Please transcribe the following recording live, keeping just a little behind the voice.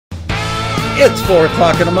It's 4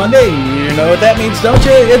 o'clock on a Monday. You know what that means, don't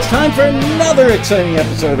you? It's time for another exciting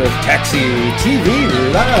episode of Taxi TV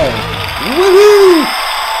Live. Woohoo!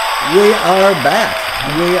 We are back.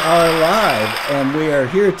 We are live, and we are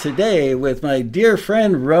here today with my dear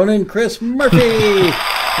friend Ronan Chris Murphy.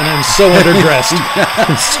 And I'm so underdressed.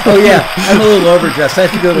 Oh yeah, I'm a little overdressed. I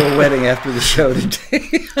have to go to a wedding after the show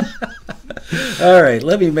today. All right,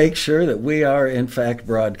 let me make sure that we are in fact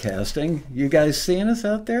broadcasting. You guys seeing us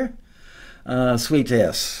out there? Sweet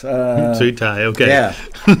yes. Sweet tie, okay. Yeah.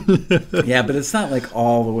 Yeah, but it's not like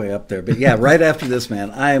all the way up there. But yeah, right after this, man,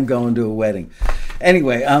 I am going to a wedding.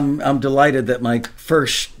 Anyway, I'm delighted that my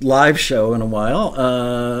first live show in a while,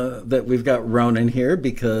 that we've got Ronan here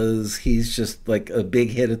because he's just like a big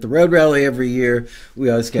hit at the Road Rally every year. We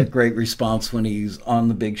always get great response when he's on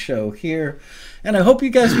the big show here. And I hope you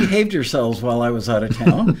guys behaved yourselves while I was out of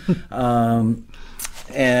town.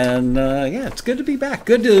 Yeah, it's good to be back.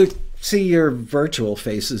 Good to see your virtual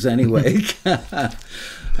faces anyway.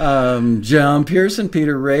 John Pearson,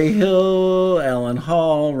 Peter Rahill, Alan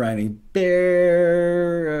Hall, Riney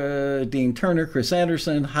Bear, Dean Turner, Chris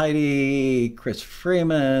Anderson, Heidi, Chris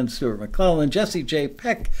Freeman, Stuart McClellan, Jesse J.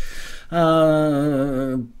 Peck,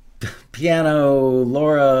 Piano,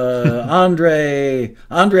 Laura, Andre.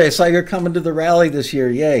 I saw you're coming to the rally this year.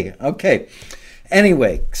 Yay. Okay.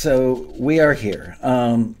 Anyway, so we are here.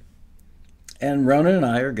 And Ronan and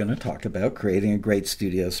I are going to talk about creating a great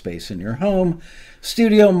studio space in your home,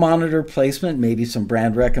 studio monitor placement, maybe some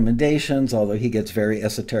brand recommendations, although he gets very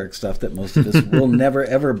esoteric stuff that most of us will never,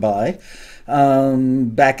 ever buy.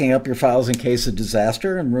 Backing up your files in case of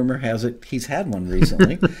disaster, and rumor has it he's had one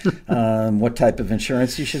recently. What type of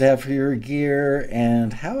insurance you should have for your gear,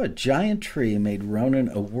 and how a giant tree made Ronan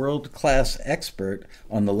a world-class expert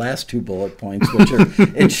on the last two bullet points, which are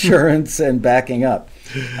insurance and backing up.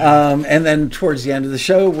 And then towards the end of the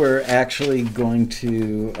show, we're actually going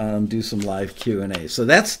to do some live Q&A. So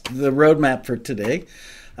that's the roadmap for today.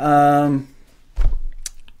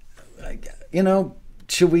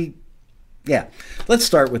 Should we... Yeah, let's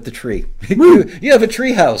start with the tree. You have a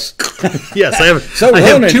tree house. Yes, I have. I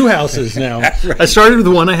have two houses now. Right. I started with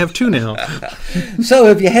one. I have two now. So,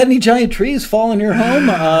 have you had any giant trees fall in your home?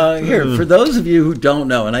 Here, for those of you who don't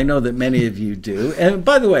know, and I know that many of you do. And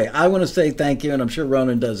by the way, I want to say thank you, and I'm sure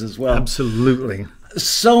Ronan does as well. Absolutely.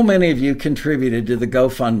 So many of you contributed to the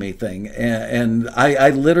GoFundMe thing, and I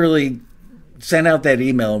literally sent out that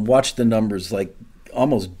email and watched the numbers like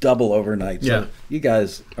almost double overnight. So you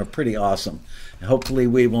guys are pretty awesome. Hopefully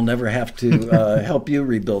we will never have to help you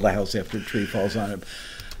rebuild a house after a tree falls on it.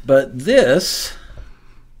 But this,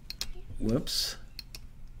 whoops,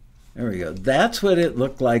 there we go. That's what it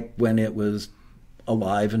looked like when it was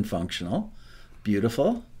alive and functional.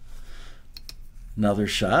 Beautiful. Another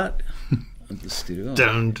shot of the studio.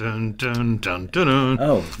 Dun, dun, dun, dun, dun, dun.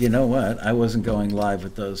 Oh, you know what? I wasn't going live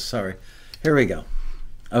with those. Sorry. Here we go.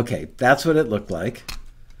 Okay, that's what it looked like.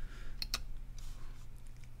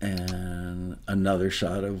 And another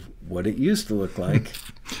shot of what it used to look like.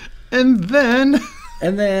 And then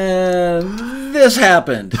this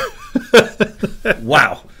happened.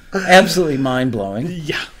 Wow. Absolutely mind-blowing.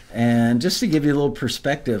 Yeah. And just to give you a little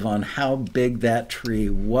perspective on how big that tree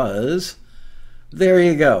was, there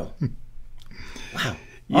you go. Wow.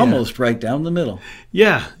 Yeah. Almost right down the middle.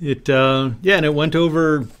 Yeah, and it went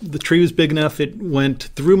over. The tree was big enough. It went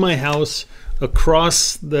through my house,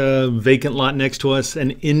 across the vacant lot next to us,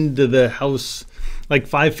 and into the house, like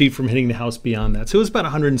 5 feet from hitting the house beyond that. So it was about a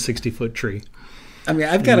 160-foot tree. I mean,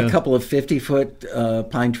 I've got a couple of 50-foot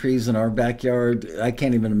pine trees in our backyard. I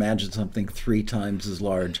can't even imagine something 3 times as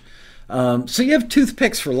large. So you have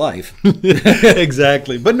toothpicks for life.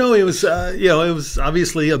 Exactly, but no, it was it was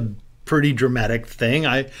obviously a pretty dramatic thing.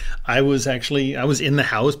 I was in the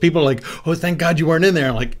house. People are like, oh, thank God you weren't in there.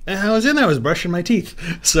 I'm like, I was in there. I was brushing my teeth.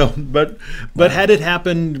 So, but had it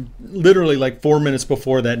happened literally like 4 minutes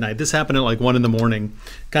before that night, this happened at like 1 a.m,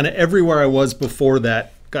 kind of everywhere I was before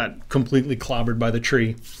that got completely clobbered by the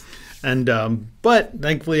tree. And but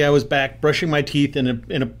thankfully I was back brushing my teeth in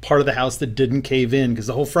a part of the house that didn't cave in, because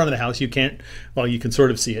the whole front of the house you can sort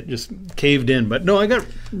of see it just caved in. But no, I got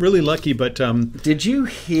really lucky. But did you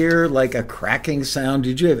hear like a cracking sound?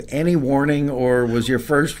 Did you have any warning, or was your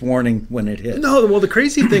first warning when it hit? No. Well, the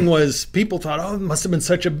crazy thing was people thought, oh, it must have been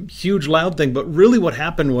such a huge loud thing. But really what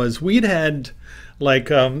happened was we'd had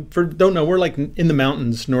we're like in the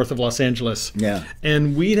mountains north of Los Angeles. Yeah.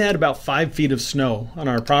 And we'd had about 5 feet of snow on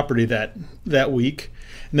our property that week.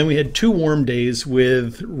 And then we had 2 warm days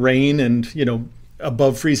with rain and,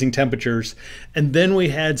 above freezing temperatures. And then we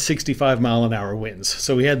had 65-mile-an-hour winds.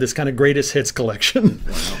 So we had this kind of greatest hits collection.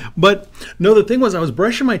 Wow. But no, the thing was I was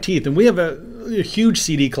brushing my teeth, and we have a huge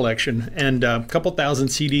CD collection and a couple thousand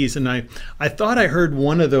CDs, and I thought I heard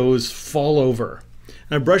one of those fall over.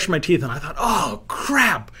 And I brushed my teeth, and I thought, oh,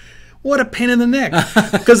 crap. What a pain in the neck,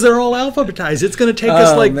 because they're all alphabetized. It's going to take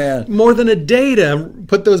us more than a day to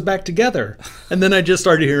put those back together. And then I just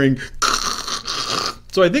started hearing.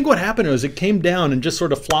 So I think what happened was it came down and just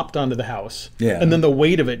sort of flopped onto the house. Yeah. And then the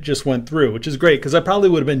weight of it just went through, which is great, because I probably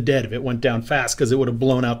would have been dead if it went down fast, because it would have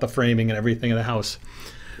blown out the framing and everything in the house.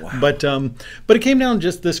 Wow. But it came down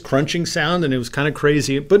just this crunching sound, and it was kind of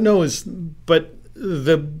crazy. But no,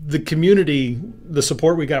 the community, the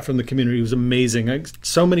support we got from the community was amazing.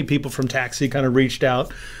 So many people from Taxi kind of reached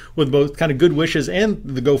out with both kind of good wishes and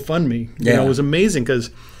the GoFundMe. You know, it was amazing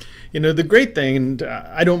because, you know, the great thing, and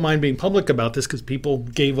I don't mind being public about this because people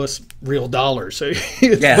gave us real dollars. So,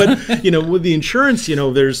 but, you know, with the insurance, you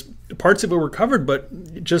know, there's parts of it were covered,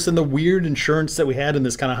 but just in the weird insurance that we had in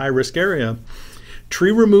this kind of high risk area,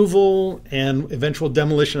 tree removal and eventual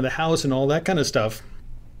demolition of the house and all that kind of stuff,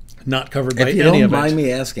 not covered by any of it. If you don't mind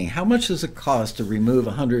me asking, how much does it cost to remove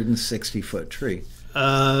a 160-foot tree?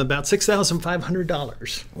 About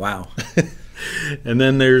 $6,500. Wow. And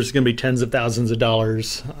then there's going to be tens of thousands of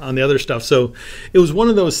dollars on the other stuff. So it was one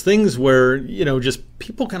of those things where, you know, just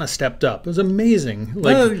people kind of stepped up. It was amazing.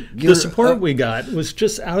 Like the support we got was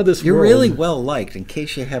just out of this world. You're really well liked, in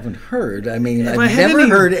case you haven't heard. I mean, I've never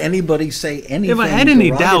heard anybody say anything. If I had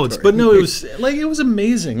any doubts, but no, it was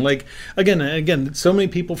amazing. Like again, so many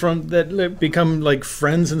people from that become like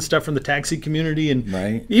friends and stuff from the Taxi community,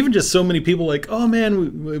 and even just so many people like, oh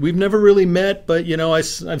man, we've never really met, but you know, I've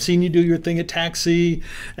seen you do your thing at Taxi,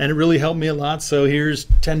 and it really helped me a lot. So here's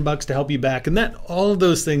 $10 to help you back, and that all of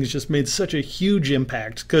those things just made such a huge impact.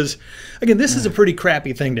 Because again, this is a pretty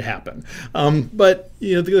crappy thing to happen, but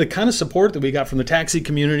you know, the kind of support that we got from the Taxi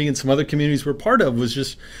community and some other communities we're part of was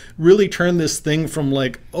just really turned this thing from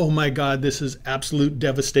like, oh my God, this is absolute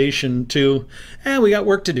devastation to, we got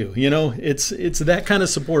work to do. You know, it's that kind of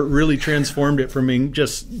support really transformed it from being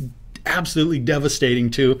just absolutely devastating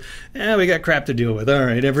to, we got crap to deal with. All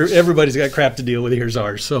right, everybody's got crap to deal with. Here's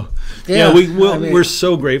ours. So we're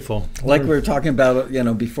so grateful. Like we were talking about, you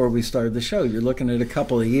know, before we started the show, you're looking at a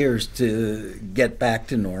couple of years to get back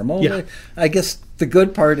to normal. Yeah. I guess the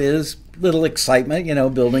good part is little excitement, you know,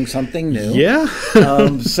 building something new. Yeah.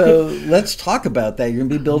 So let's talk about that. You're going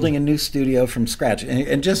to be building a new studio from scratch.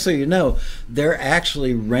 And just so you know, they're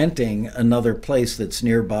actually renting another place that's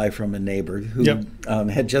nearby from a neighbor who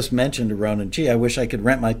had just mentioned to Ronan, gee, I wish I could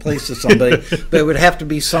rent my place to somebody, but it would have to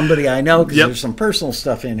be somebody I know because there's some personal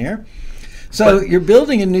stuff in here. So you're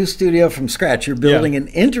building a new studio from scratch. You're building an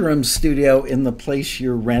interim studio in the place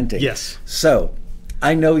you're renting. Yes. So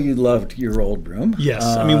I know you loved your old room. Yes.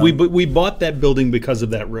 I mean, we bought that building because of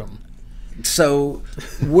that room. So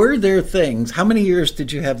were there things, how many years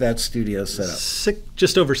did you have that studio set up?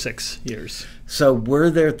 Just over 6 years. So were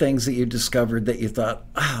there things that you discovered that you thought,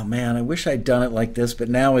 oh man, I wish I'd done it like this, but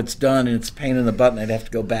now it's done and it's a pain in the butt and I'd have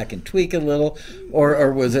to go back and tweak a little?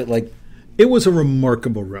 Or was it like... It was a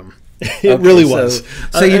remarkable room. It really was.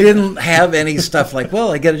 So you didn't have any stuff like,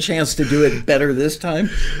 well, I get a chance to do it better this time?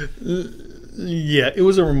 Yeah, it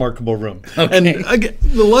was a remarkable room. Okay. And again,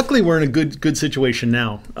 luckily we're in a good situation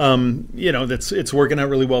now. You know, it's working out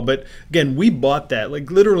really well. But again, we bought that. Like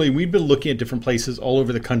literally, we've been looking at different places all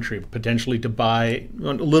over the country, potentially to buy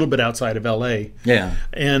a little bit outside of LA. Yeah.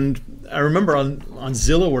 And I remember on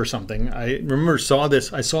Zillow or something, I saw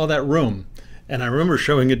that room, and I remember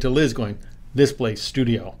showing it to Liz going, this place,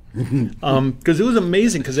 studio. Because it was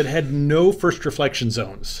amazing because it had no first reflection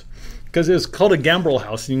zones. Because it was called a gambrel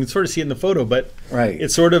house, and you can sort of see it in the photo, but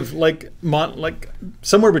it's sort of like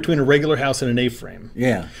somewhere between a regular house and an A-frame.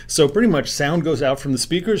 Yeah. So pretty much sound goes out from the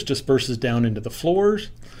speakers, disperses down into the floors,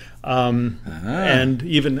 and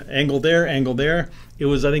even angle there. It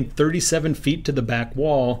was, I think, 37 feet to the back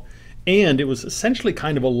wall, and it was essentially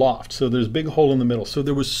kind of a loft. So there's a big hole in the middle. So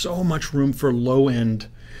there was so much room for low end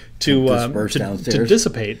to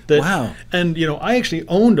dissipate. Wow. And, you know, I actually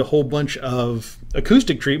owned a whole bunch of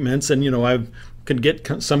acoustic treatments, and, you know, I could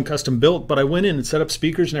get some custom built, but I went in and set up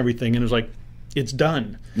speakers and everything, and it was like, it's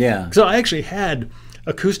done. Yeah. So I actually had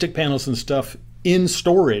acoustic panels and stuff in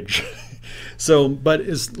storage. So, but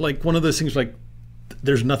it's like one of those things like,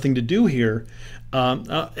 there's nothing to do here.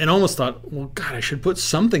 And I almost thought, well, God, I should put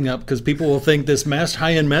something up because people will think this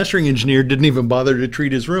high-end mastering engineer didn't even bother to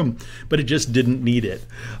treat his room, but it just didn't need it.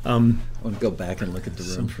 I'll go back and look at the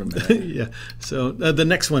room for a minute. Yeah. So the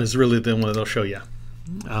next one is really the one that I'll show you.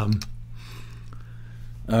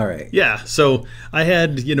 All right. Yeah, so I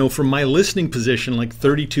had, from my listening position, like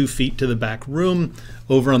 32 feet to the back room.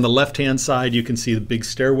 Over on the left-hand side, you can see the big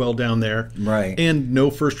stairwell down there. Right. And no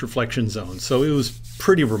first reflection zone. So it was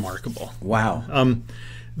pretty remarkable. Wow.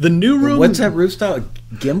 The new room... What's that roof style?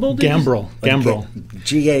 Gimbal? Gambrel. Gambrel.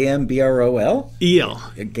 Gambrol? E-L.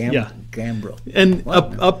 Yeah. Gambrel. And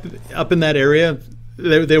up in that area,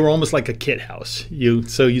 they were almost like a kit house.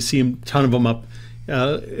 So you see a ton of them up.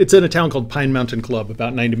 It's in a town called Pine Mountain Club,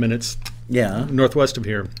 about 90 minutes northwest of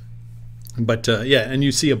here. But and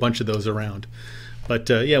you see a bunch of those around. But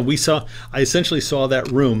I essentially saw that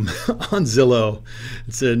room on Zillow.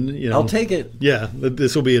 It said, I'll take it. Yeah,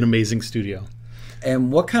 this will be an amazing studio.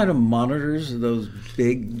 And what kind of monitors are those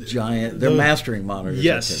big, giant? They're mastering monitors.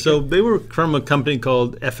 Yes. So they were from a company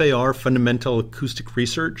called FAR, Fundamental Acoustic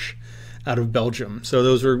Research, out of Belgium. So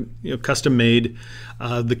those are custom made.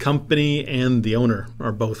 The company and the owner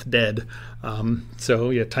are both dead.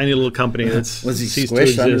 Tiny little company that's was he ceased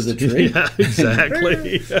squished to under exist. the tree? Yeah,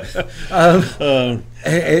 exactly.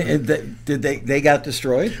 Did they got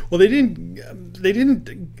destroyed? Well, they didn't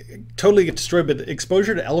totally get destroyed, but the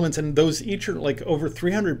exposure to elements, and those each are like over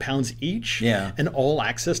 300 pounds each. Yeah. And all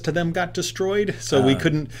access to them got destroyed. So we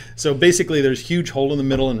couldn't. So basically, there's a huge hole in the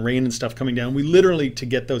middle and rain and stuff coming down. We literally, to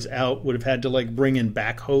get those out, would have had to like bring in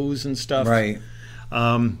backhoes and stuff. Right.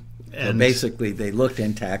 And so basically, they looked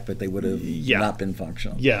intact, but they would have not been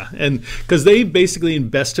functional. Yeah, and because they basically, in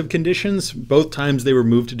best of conditions, both times they were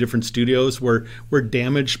moved to different studios, were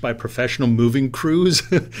damaged by professional moving crews,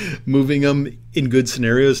 moving them in good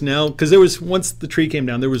scenarios now. Because once the tree came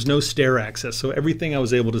down, there was no stair access, so everything I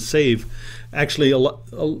was able to save, actually,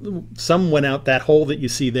 some went out that hole that you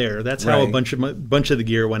see there. That's how a bunch of the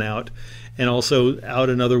gear went out, and also out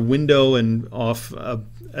another window and off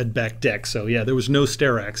a back deck. So yeah, there was no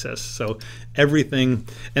stair access. So everything,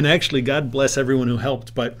 and actually God bless everyone who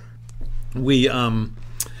helped, but we some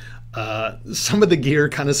of the gear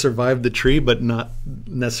kind of survived the tree, but not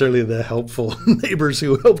necessarily the helpful neighbors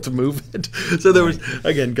who helped move it. So there was,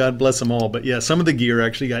 again, God bless them all, but yeah, some of the gear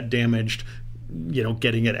actually got damaged,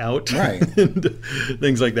 getting it out, right, and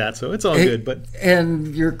things like that. So it's all good. But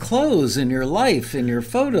and your clothes and your life and your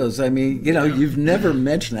photos. I mean, you've never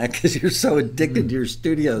mentioned that because you're so addicted to your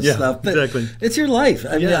studio stuff. But exactly. It's your life.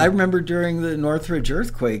 I mean, I remember during the Northridge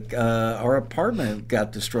earthquake, our apartment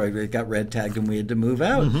got destroyed. It got red tagged, and we had to move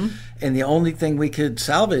out. Mm-hmm. And the only thing we could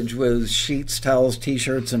salvage was sheets, towels,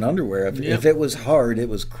 T-shirts, and underwear. If it was hard, it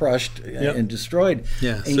was crushed and destroyed.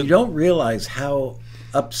 Yeah. And you don't realize how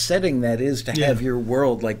upsetting that is to have your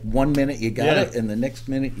world, like 1 minute you got it and the next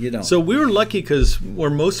minute you don't. So we were lucky because where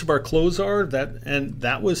most of our clothes are,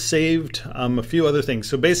 that was saved. A few other things.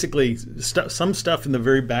 So basically, some stuff in the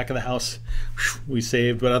very back of the house we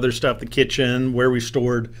saved, but other stuff, the kitchen, where we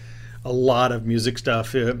stored a lot of music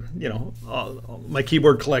stuff, my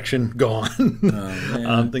keyboard collection gone,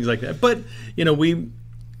 things like that. But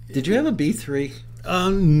Did you have a B3?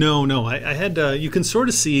 No. I had. You can sort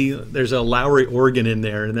of see there's a Lowry organ in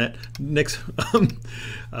there, and that next.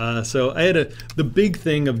 So I had the big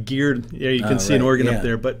thing of gear. Yeah, you can see an organ up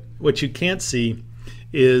there, but what you can't see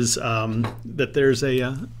is that there's a.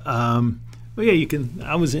 You can.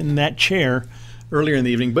 I was in that chair earlier in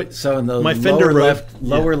the evening, but so in the my Fender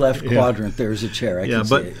lower left quadrant, there's a chair. I can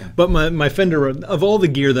see it. But my Fender, of all the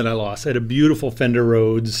gear that I lost, I had a beautiful Fender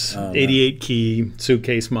Rhodes 88 key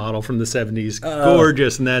suitcase model from the 70s,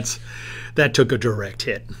 gorgeous, and that took a direct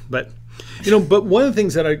hit. But but one of the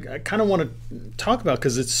things that I kind of want to talk about,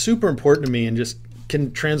 because it's super important to me and just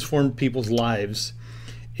can transform people's lives,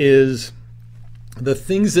 is the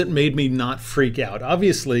things that made me not freak out.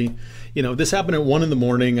 Obviously, this happened at 1 a.m.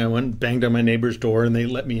 I went and banged on my neighbor's door, and they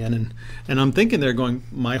let me in. And I'm thinking they're going,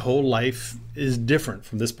 my whole life is different.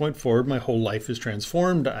 From this point forward, my whole life is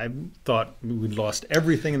transformed. I thought we'd lost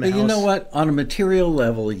everything in the house. You know what? On a material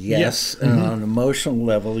level, yes. And on an emotional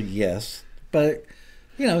level, yes. But,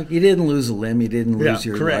 you didn't lose a limb. You didn't lose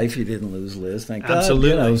your life. You didn't lose Liz. Thank God.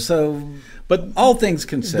 Absolutely. But all things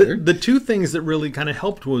considered. The two things that really kind of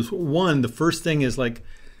helped was, one, the first thing is like,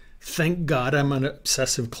 thank God I'm an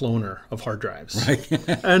obsessive cloner of hard drives. Right.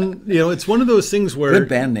 And, it's one of those things where... Good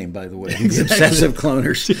band name, by the way. Exactly. The Obsessive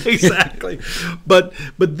Cloners. Exactly. But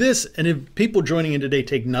this, and if people joining in today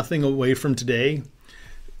take nothing away from today,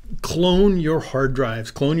 clone your hard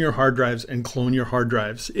drives, and clone your hard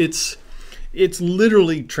drives. It's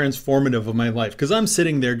literally transformative of my life, because I'm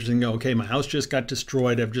sitting there just thinking, okay, my house just got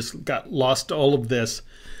destroyed. I've just lost all of this.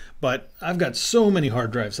 But I've got so many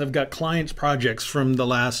hard drives. I've got clients' projects from the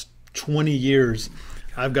last 20 years.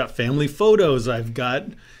 I've got family photos. I've got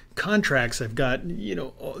contracts. I've got,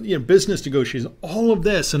 business negotiations, all of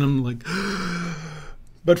this. And I'm like,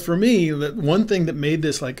 But for me, the one thing that made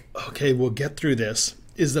this like, okay, we'll get through this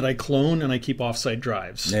is that I clone and I keep offsite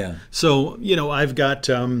drives. Yeah. So, I've got,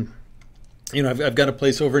 I've got a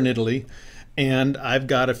place over in Italy, and I've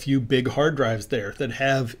got a few big hard drives there that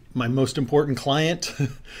have my most important client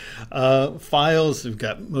files. We've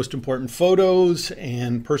got most important photos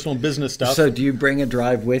and personal business stuff. So do you bring a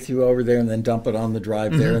drive with you over there and then dump it on the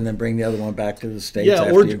drive there and then bring the other one back to the States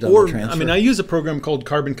after you've done the transfer? I mean, I use a program called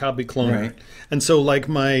Carbon Copy Cloner. Right. And so like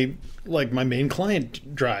my main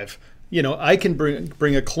client drive, I can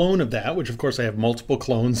bring a clone of that, which of course I have multiple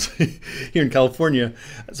clones here in California.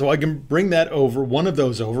 So I can bring that over, one of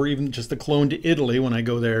those over, even just the clone to Italy when I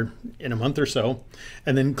go there in a month or so,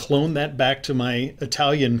 and then clone that back to my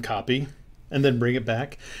Italian copy and then bring it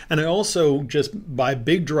back. And I also just buy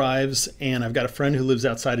big drives, and I've got a friend who lives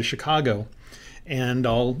outside of Chicago, and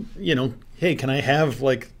I'll, hey, can I have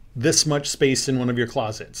like this much space in one of your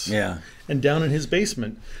closets? Yeah. And down in his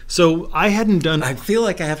basement. So I hadn't done... I feel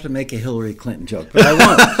like I have to make a Hillary Clinton joke, but I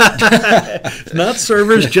won't. Not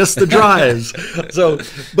servers, just the drives. So,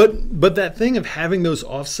 but that thing of having those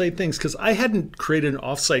offsite things, because I hadn't created an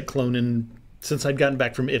offsite clone since I'd gotten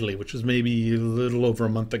back from Italy, which was maybe a little over a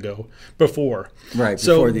month ago before. Right,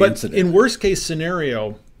 before the incident. In worst case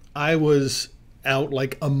scenario, I was out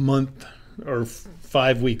like a month or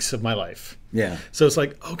 5 weeks of my life. Yeah. So it's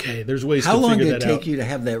like, okay, there's ways to figure that out. How long did it take you to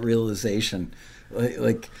have that realization?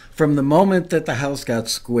 Like from the moment that the house got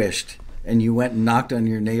squished and you went and knocked on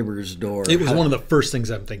your neighbor's door. It was one of the first things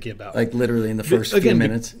I'm thinking about. Like literally in the first few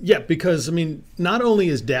minutes? Yeah, because, I mean, not only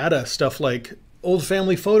is data stuff like old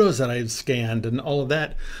family photos that I've scanned and all of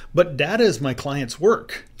that, but data is my client's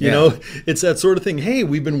work. You know, it's that sort of thing. Hey,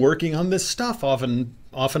 we've been working on this stuff off and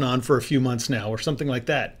on for a few months now or something like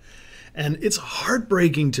that. And it's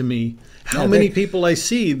heartbreaking to me how many people I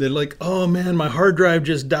see that are like, oh man, my hard drive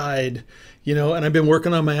just died, and I've been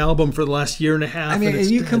working on my album for the last year and a half. I mean,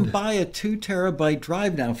 and you dead. can buy a 2 terabyte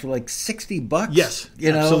drive now for like $60. Yes,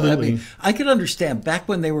 absolutely. I mean, I could understand back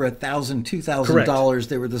when they were $1,000, $2,000,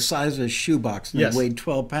 they were the size of a shoebox and they weighed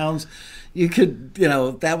 12 pounds. You could,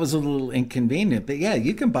 that was a little inconvenient. But yeah,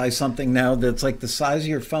 you can buy something now that's like the size of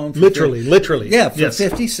your phone. For literally. Yeah, for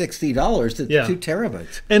 $50, $60 to 2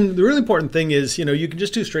 terabytes. And the really important thing is, you can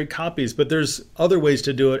just do straight copies, but there's other ways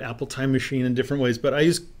to do it, Apple Time Machine in different ways. But I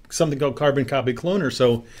use something called Carbon Copy Cloner.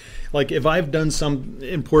 So like if I've done some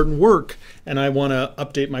important work and I want to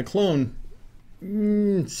update my clone,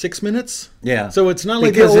 6 minutes. Yeah. So it's not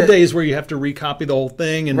like the old days where you have to recopy the whole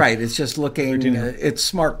thing. And right. It's just looking, it's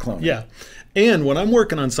smart cloning. Yeah. And when I'm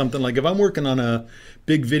working on something, like if I'm working on a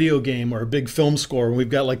big video game or a big film score, and we've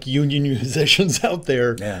got like union musicians out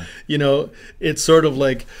there, it's sort of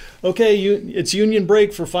like, okay, it's union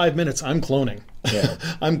break for 5 minutes. I'm cloning. Yeah.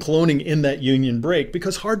 I'm cloning in that union break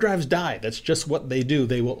because hard drives die. That's just what they do.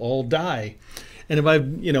 They will all die. And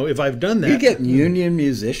if I've done that, you get union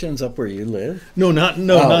musicians up where you live. Not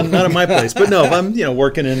at my place. But no, if I'm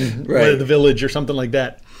working in the village or something like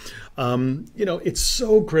that, it's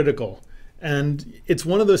so critical. And it's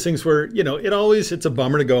one of those things where it's a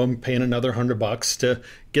bummer to go and paying another $100 to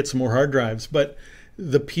get some more hard drives, but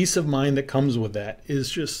the peace of mind that comes with that is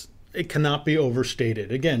just, it cannot be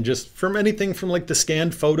overstated. Again, just from anything from like the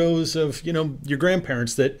scanned photos of your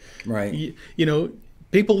grandparents that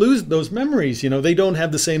people lose those memories. They don't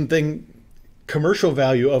have the same commercial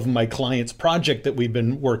value of my client's project that we've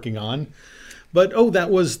been working on. But, that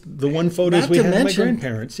was the one photos we had of my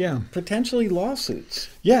grandparents. Yeah. Potentially lawsuits.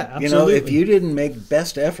 Yeah, absolutely. If you didn't make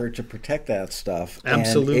best effort to protect that stuff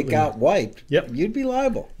absolutely. And it got wiped, you'd be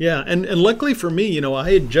liable. Yeah, and luckily for me,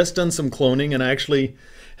 I had just done some cloning and I actually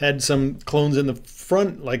had some clones in the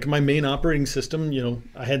front, like my main operating system.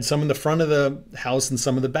 I had some in the front of the house and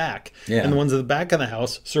some in the back. Yeah. And the ones at the back of the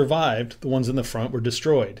house survived. The ones in the front were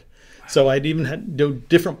destroyed. So I'd even had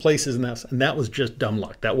different places in that, and that was just dumb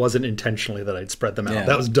luck. That wasn't intentionally that I'd spread them out. Yeah.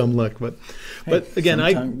 That was dumb luck. But again,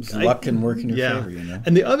 sometimes luck can work in your favor.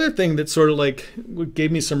 And the other thing that sort of like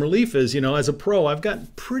gave me some relief is, as a pro, I've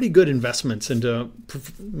got pretty good investments into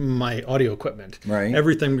my audio equipment. Right.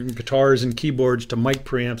 Everything from guitars and keyboards to mic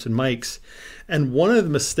preamps and mics. And one of the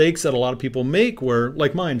mistakes that a lot of people make were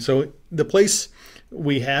like mine. So the place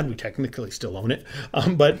we technically still own it,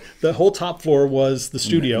 but the whole top floor was the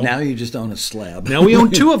studio. Now you just own a slab. Now we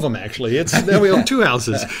own 2 of them, actually. Now we own 2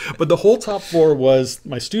 houses. But the whole top floor was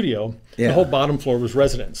my studio. Yeah. The whole bottom floor was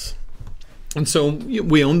residence. And so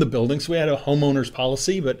we owned the building, so we had a homeowner's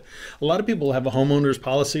policy, but a lot of people have a homeowner's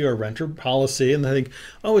policy or a renter policy, and they think,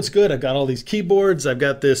 oh, it's good. I've got all these keyboards. I've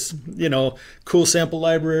got this, cool sample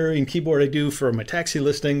library and keyboard I do for my taxi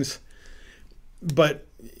listings. But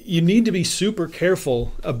you need to be super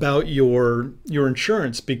careful about your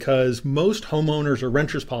insurance, because most homeowners or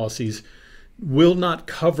renters policies will not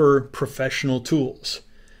cover professional tools.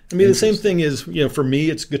 I mean, the same thing is, for me,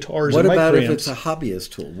 it's guitars What and mic about if preamps. it's a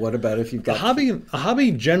hobbyist tool? What about if you've got A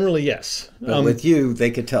hobby generally, yes. But with you,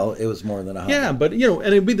 they could tell it was more than a hobby. Yeah, but and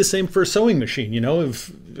it'd be the same for a sewing machine.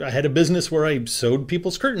 If I had a business where I sewed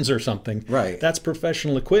people's curtains or something, Right. That's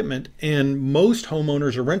professional equipment. And most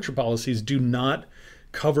homeowners or renter policies do not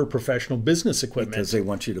cover professional business equipment. Because they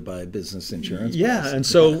want you to buy business insurance. Yeah, policy. and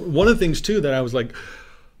so one of the things too that I was like,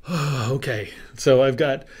 oh, okay, so I've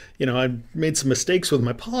got, I've made some mistakes with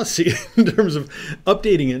my policy in terms of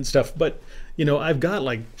updating it and stuff, but I've got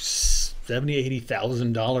like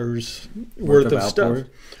 $70,000-$80,000 worth of stuff.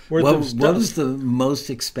 What was the most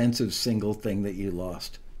expensive single thing that you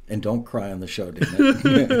lost? And don't cry on the show, didn't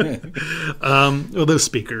it? Well, those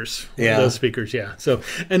speakers. Yeah. Those speakers, yeah. So,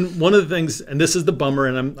 and one of the things, and this is the bummer,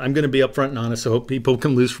 and I'm going to be upfront and honest, so I hope people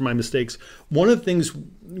can lose from my mistakes. One of the things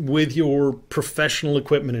with your professional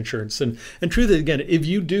equipment insurance, and truth, again, if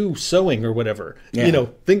you do sewing or whatever, Yeah.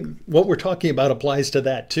 think what we're talking about applies to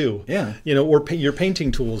that too. Yeah. Or your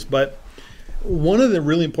painting tools. But one of the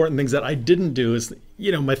really important things that I didn't do is,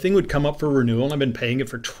 my thing would come up for renewal, and I've been paying it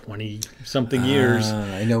for 20-something years.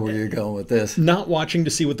 I know where you're going with this. Not watching to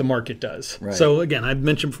see what the market does. Right. So again, I've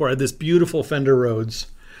mentioned before, I had this beautiful Fender Rhodes,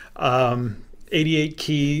 88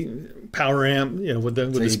 key power amp, with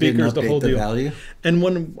the So you speakers, didn't the whole update the deal. value? And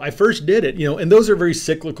when I first did it, and those are very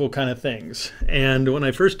cyclical kind of things. And when I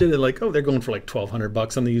first did it, like, oh, they're going for like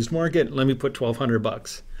 $1,200 on the used market. Let me put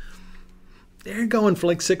 $1,200. They're going for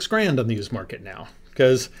like $6,000 on the used market now,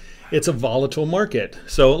 because it's a volatile market.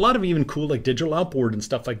 So a lot of even cool like digital outboard and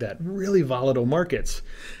stuff like that, really volatile markets.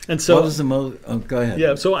 And so What was the most? Oh, go ahead.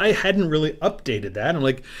 yeah, so I hadn't really updated that. I'm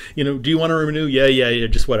like, do you want to renew? Yeah,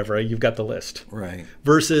 just whatever. You've got the list. Right.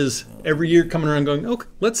 Versus every year coming around going, okay,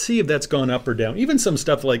 let's see if that's gone up or down. Even some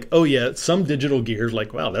stuff like, oh yeah, some digital gears,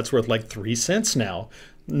 like, wow, that's worth like 3 cents now.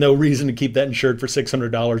 No reason to keep that insured for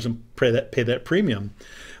 $600 and pay that premium.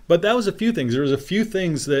 But that was a few things. There was a few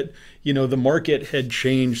things that, the market had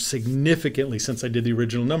changed significantly since I did the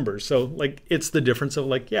original numbers. So like, it's the difference of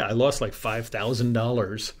like, yeah, I lost like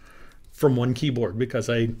 $5,000 from one keyboard because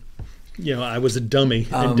I was a dummy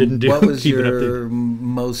and didn't do. What was keep it your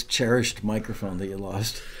most cherished microphone that you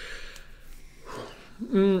lost?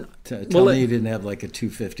 Tell me you didn't have like a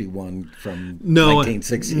 251 from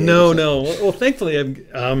 1968. No. Well, thankfully,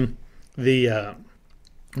 the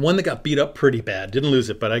one that got beat up pretty bad. Didn't lose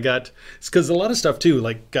it, but it's because a lot of stuff too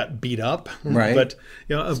like got beat up. Right. But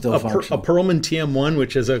a Perlman TM1,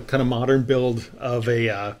 which is a kind of modern build of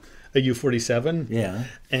a U47. Yeah.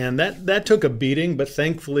 And that took a beating, but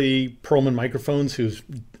thankfully Perlman Microphones, who's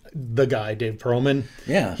the guy, Dave Perlman,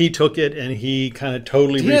 Yeah. he took it and he kind of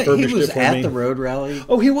totally refurbished he was it for at me. the road rally.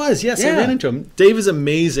 Oh, he was. Yes, Yeah. I ran into him. Dave is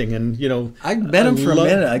amazing, and I met him for a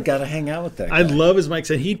minute. I got to hang out with that guy. I love his mics,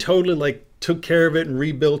 and he totally took care of it and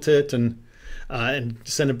rebuilt it and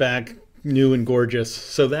sent it back new and gorgeous.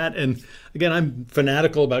 So that, and again, I'm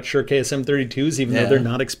fanatical about Shure KSM 32s, even though they're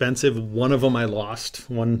not expensive. One of them I lost.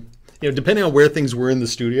 One, depending on where things were in the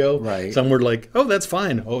studio. Right. Some were like, oh, that's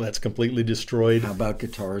fine. Oh, that's completely destroyed. How about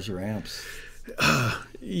guitars or amps?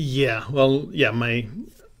 Yeah. Well, yeah.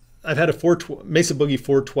 I've had a Mesa Boogie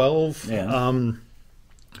 412. Yeah.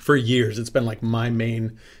 For years. It's been like my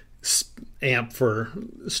main amp for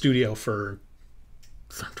studio for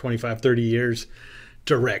 25, 30 years.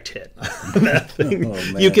 Direct hit. That thing. Oh,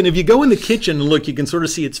 man. You can, if you go in the kitchen and look, you can sort of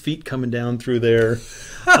see its feet coming down through there.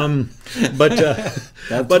 But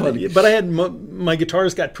I had my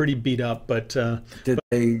guitars got pretty beat up. But did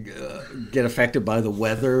they get affected by the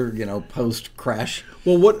weather? Post crash.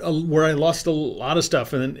 well, where I lost a lot of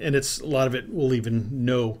stuff, and it's a lot of it we'll even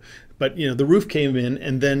know. But the roof came in,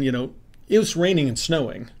 and then it was raining and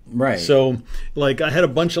snowing. Right. So like I had a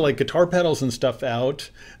bunch of like guitar pedals and stuff out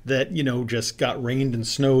that, just got rained and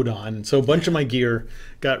snowed on. And so a bunch of my gear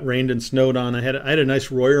got rained and snowed on. I had a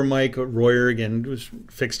nice Royer mic. Royer again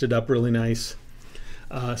fixed it up really nice.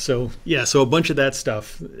 So a bunch of that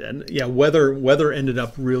stuff. And yeah, weather ended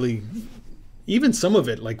up really, even some of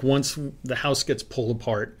it, like once the house gets pulled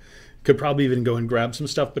apart, could probably even go and grab some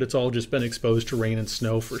stuff, but it's all just been exposed to rain and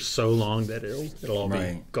snow for so long that it'll all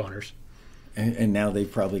be goners. And now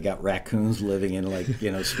they've probably got raccoons living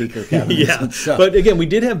in speaker cabinets Yeah, and stuff. but again,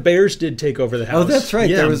 bears did take over the house. Oh, that's right.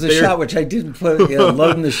 Yeah, there was a shot which I didn't put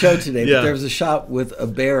load in the show today. But there was a shot with a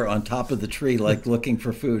bear on top of the tree, looking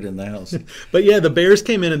for food in the house. But yeah, the bears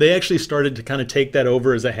came in and they actually started to kind of take that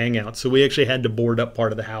over as a hangout. So we actually had to board up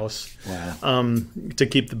part of the house to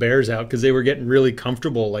keep the bears out because they were getting really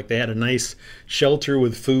comfortable. Like they had a nice shelter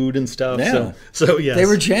with food and stuff. Yeah. So yes. They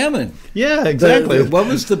were jamming. Yeah, exactly. What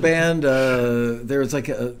was the band? There was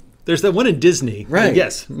There's that one in Disney. Right.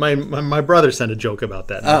 Yes. My brother sent a joke about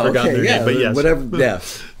that. I forgot their name, but yes. Whatever. Yeah.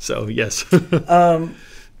 So yes.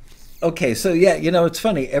 Okay, so it's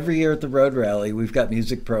funny. Every year at the Road Rally, we've got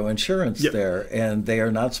Music Pro Insurance there, and they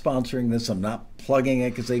are not sponsoring this. I'm not plugging it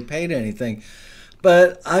because they paid anything,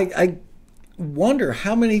 but I wonder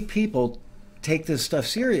how many people take this stuff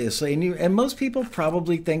seriously, and most people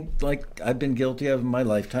probably think, like I've been guilty of in my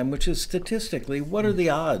lifetime, which is statistically, what are the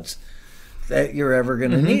odds that you're ever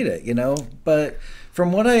going to need it? But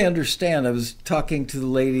from what I understand, I was talking to the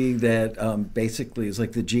lady that basically is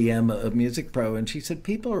like the GM of Music Pro, and she said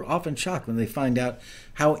people are often shocked when they find out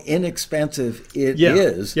how inexpensive it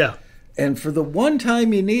is. Yeah. And for the one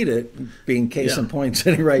time you need it, being case in point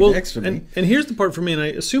sitting right next to me. And here's the part for me, and I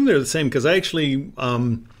assume they're the same because I actually,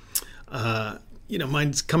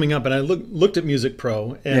 mine's coming up, and I looked at Music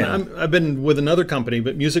Pro, and I've been with another company,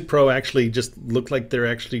 but Music Pro actually just looked like they're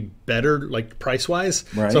actually better, like price wise.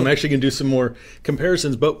 Right. So I'm actually going to do some more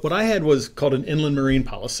comparisons. But what I had was called an inland marine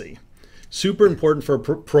policy. Super important for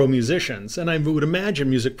pro musicians, and I would imagine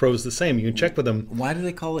Music Pro is the same. You can check with them. Why do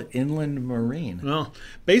they call it inland marine? Well,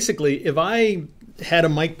 basically, if I had a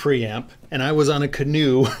mic preamp and I was on a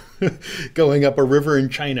canoe going up a river in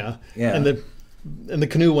China, and the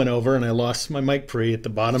canoe went over and I lost my mic pre at the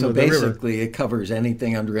bottom of the river. So basically, it covers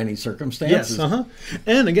anything under any circumstances. Yes,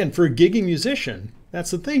 And again, for a gigging musician,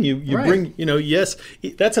 that's the thing. You bring,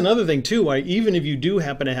 that's another thing too. Why even if you do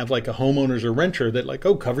happen to have like a homeowners or renter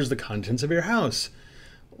that covers the contents of your house,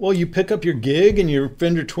 well, you pick up your gig and your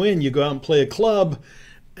Fender Twin, you go out and play a club,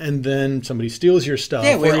 and then somebody steals your stuff.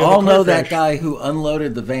 Yeah, we all know that guy who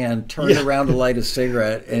unloaded the van, turned around to light a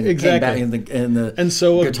cigarette, and came back and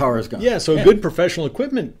the guitar is gone. Yeah, so a good professional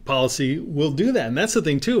equipment policy will do that. And that's the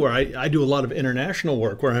thing too, where I do a lot of international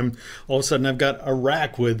work where I'm all of a sudden I've got a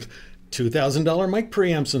rack with $2,000 mic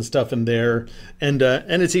preamps and stuff in there, and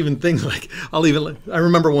it's even things like I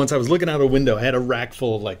remember once I was looking out a window, I had a rack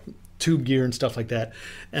full of tube gear and stuff like that,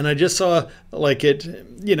 and I just saw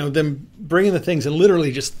them bringing the things and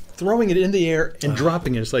literally just throwing it in the air and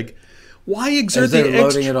dropping it. It's like, why exert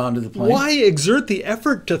loading it onto the plane? Why exert the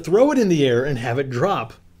effort to throw it in the air and have it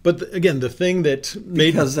drop? But again, the thing that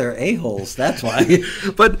made because they're a-holes. That's why.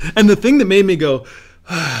 And the thing that made me go,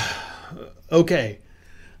 okay,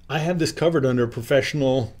 I have this covered under a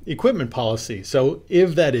professional equipment policy. So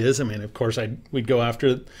if that is, of course, we'd go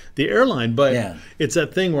after the airline, but it's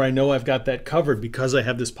that thing where I know I've got that covered because I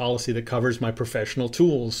have this policy that covers my professional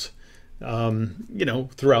tools,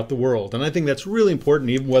 throughout the world. And I think that's really important,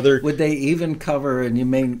 even whether... Would they even cover, and you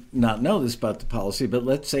may not know this about the policy, but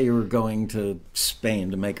let's say you were going to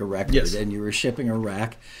Spain to make a record and you were shipping a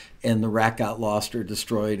rack and the rack got lost or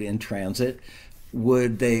destroyed in transit.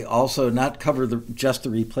 Would they also not cover just the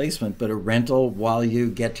replacement, but a rental while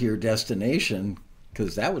you get to your destination?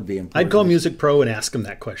 Because that would be important. I'd call Music Pro and ask them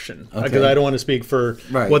that question because I don't want to speak for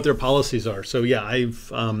what their policies are. So yeah, I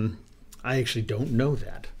actually don't know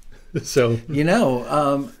that. So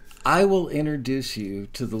I will introduce you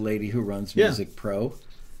to the lady who runs Music Pro.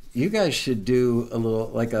 You guys should do a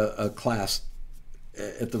little a class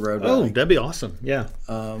at the Road Rally. Oh, that'd be awesome. Yeah.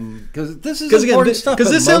 Because this is important stuff.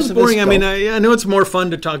 Because this sounds boring. I know it's more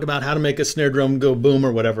fun to talk about how to make a snare drum go boom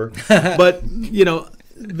or whatever. But,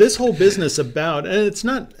 this whole business about, and it's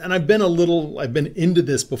not, and I've been into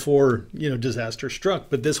this before, disaster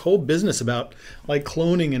struck, but this whole business about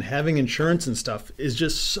cloning and having insurance and stuff is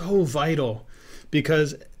just so vital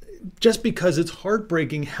because it's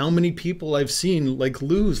heartbreaking how many people I've seen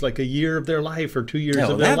lose a year of their life or 2 years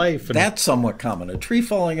of their life. And that's somewhat common. A tree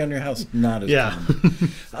falling on your house, not as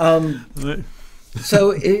common.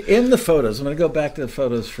 So in the photos, I'm going to go back to the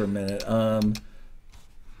photos for a minute.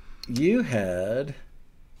 You had,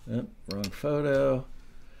 wrong photo,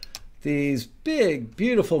 these big,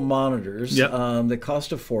 beautiful monitors that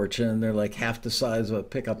cost a fortune. They're half the size of a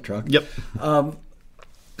pickup truck. Yep.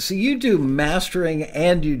 So you do mastering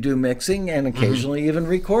and you do mixing and occasionally even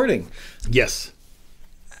recording. Yes.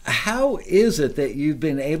 How is it that you've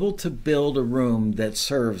been able to build a room that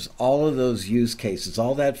serves all of those use cases,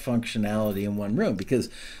 all that functionality in one room? Because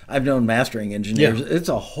I've known mastering engineers. Yeah. It's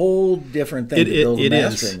a whole different thing to build a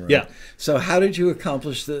mastering room. Yeah. So how did you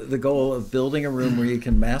accomplish the goal of building a room where you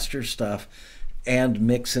can master stuff and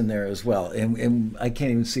mix in there as well? And I can't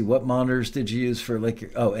even see, what monitors did you use for like your,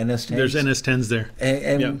 NS10s? There's NS10s there.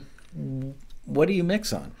 And what do you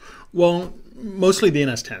mix on? Well, mostly the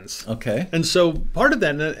NS10s. Okay. And so part of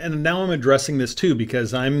that, and now I'm addressing this too,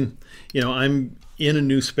 because I'm in a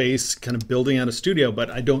new space, kind of building out a studio, but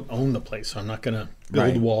I don't own the place, so I'm not going to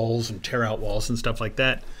build walls and tear out walls and stuff like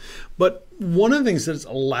that. But one of the things that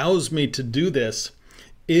allows me to do this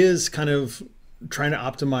is kind of trying to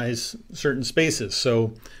optimize certain spaces.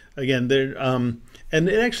 So again, there, and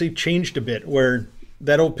it actually changed a bit where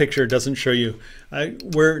that old picture doesn't show you.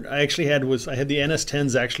 Where I actually had was I had the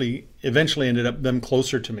NS10s actually eventually ended up them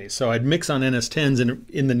closer to me. So I'd mix on NS10s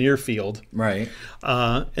in the near field. Right.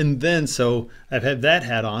 And then so I've had that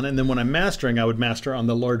hat on. And then when I'm mastering, I would master on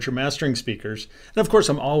the larger mastering speakers. And of course,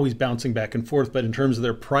 I'm always bouncing back and forth, but in terms of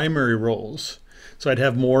their primary roles. So I'd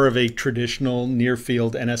have more of a traditional near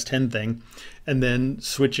field NS10 thing, and then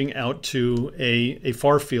switching out to a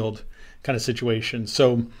far field kind of situation.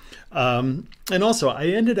 So, and also I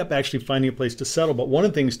ended up actually finding a place to settle. But one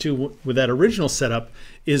of the things too with that original setup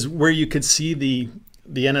is where you could see the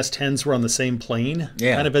NS10s were on the same plane,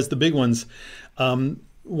 kind of as the big ones.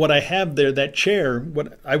 What I have there, that chair,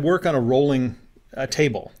 what I work on a rolling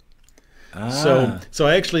table. So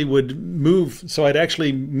I actually would move. So I'd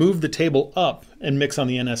actually move the table up and mix on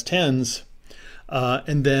the NS10s.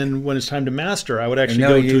 And then when it's time to master, I would actually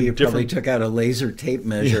go to you different... probably took out a laser tape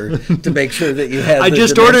measure to make sure that you had I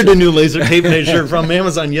just ordered a new laser tape measure from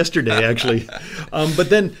Amazon yesterday, actually. But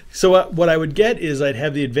then, so what I would get is I'd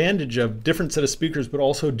have the advantage of different set of speakers, but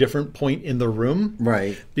also different point in the room.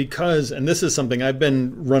 Right. Because, and this is something I've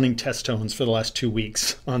been running test tones for the last 2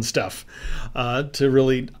 weeks on stuff to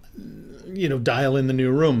really, dial in the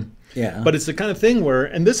new room. Yeah. But it's the kind of thing where,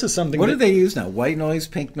 and this is something. What do they use now? White noise,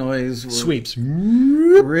 pink noise? Sweeps.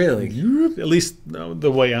 Really? At least the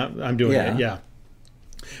way I'm doing it, yeah.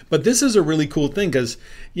 But this is a really cool thing because,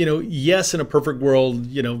 yes, in a perfect world,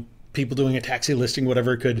 people doing a taxi listing,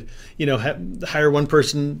 whatever, could, hire one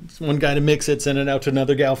guy to mix it, send it out to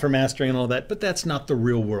another gal for mastering and all that. But that's not the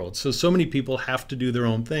real world. So many people have to do their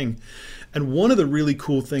own thing. And one of the really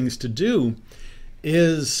cool things to do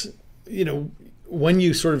is, when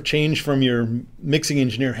you sort of change from your mixing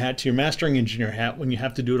engineer hat to your mastering engineer hat, when you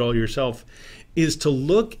have to do it all yourself, is to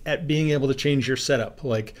look at being able to change your setup.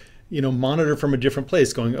 Like, monitor from a different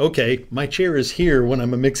place going, okay, my chair is here when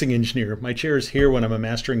I'm a mixing engineer. My chair is here when I'm a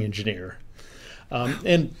mastering engineer.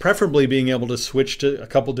 And preferably being able to switch to a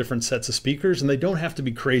couple different sets of speakers, and they don't have to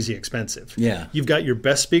be crazy expensive. Yeah. You've got your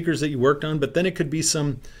best speakers that you worked on, but then it could be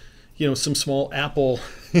some small Apple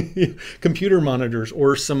computer monitors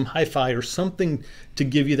or some hi-fi or something to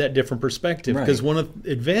give you that different perspective. Because one of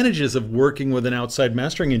the advantages of working with an outside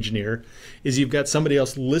mastering engineer is you've got somebody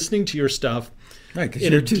else listening to your stuff. Right, because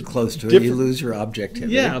you're too close to it, you lose your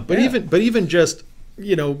objectivity. Yeah, but even just,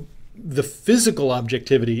 the physical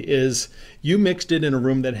objectivity is you mixed it in a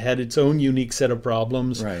room that had its own unique set of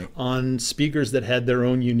problems on speakers that had their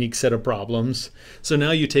own unique set of problems. So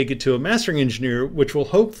now you take it to a mastering engineer, which will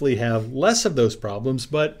hopefully have less of those problems,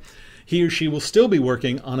 but he or she will still be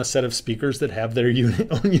working on a set of speakers that have their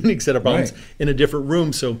own unique set of problems in a different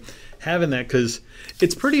room. So having that, because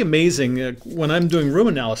it's pretty amazing. When I'm doing room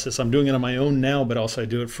analysis, I'm doing it on my own now, but also I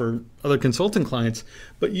do it for other consulting clients.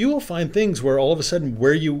 But you will find things where all of a sudden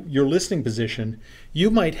where your listening position, you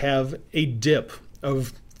might have a dip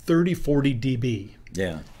of 30, 40 dB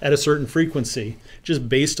at a certain frequency, just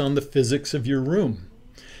based on the physics of your room.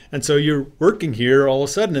 And so you're working here all of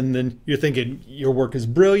a sudden, and then you're thinking your work is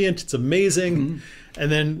brilliant, it's amazing. Mm-hmm.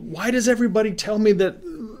 And then why does everybody tell me that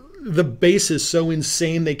the bass is so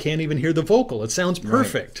insane they can't even hear the vocal? It sounds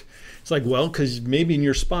perfect. Right. It's like, well, because maybe in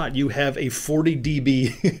your spot you have a 40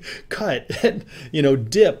 dB cut,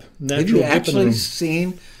 dip. Have you actually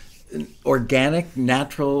seen organic,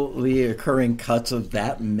 naturally occurring cuts of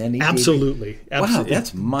that many? Absolutely. Wow,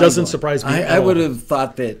 that's mind-blowing. Doesn't surprise me. I would have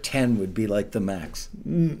thought that 10 would be like the max.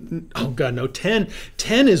 Oh God, no. 10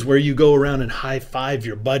 is where you go around and high five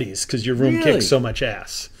your buddies because your room kicks so much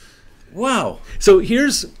ass. Wow. So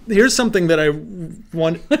here's something that I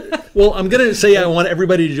want. Well, I'm gonna say I want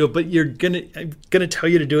everybody to do it, but I'm gonna tell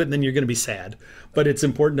you to do it, and then you're gonna be sad. But it's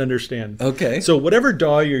important to understand. Okay. So whatever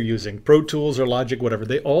DAW you're using, Pro Tools or Logic, whatever,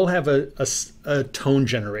 they all have a tone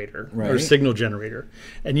generator or signal generator,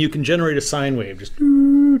 and you can generate a sine wave. Just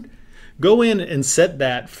go in and set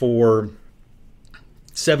that for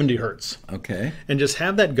 70 hertz. Okay. And just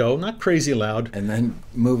have that go, not crazy loud. And then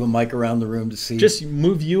move a mic around the room to see. Just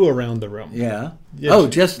move you around the room. Yeah. Yes. Oh,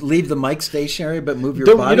 just leave the mic stationary, but move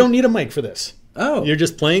your body. You don't need a mic for this. Oh. You're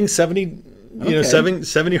just playing 70, Okay.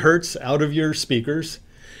 70 hertz out of your speakers,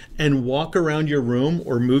 and walk around your room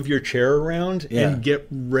or move your chair around and get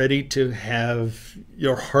ready to have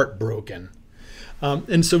your heart broken.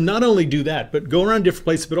 And so not only do that, but go around different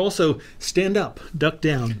places, but also stand up, duck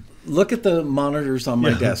down. Look at the monitors on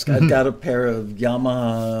my desk. I've got a pair of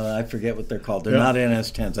Yamaha, I forget what they're called. They're not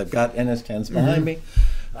NS10s. I've got NS10s behind me.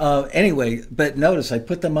 Anyway, but notice I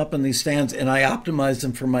put them up on these stands and I optimize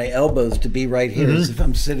them for my elbows to be right here as if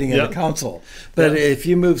I'm sitting at a console. But if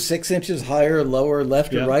you move 6 inches higher, lower,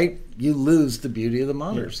 left or right, you lose the beauty of the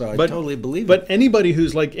monitor. So I totally believe it. But anybody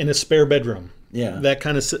who's like in a spare bedroom, Yeah. that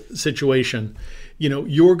kind of situation, you know,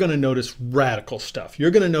 you're going to notice radical stuff.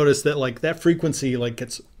 You're going to notice that like that frequency like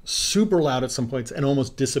gets super loud at some points and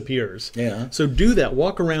almost disappears. Yeah. So do that.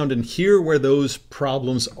 Walk around and hear where those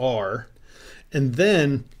problems are, and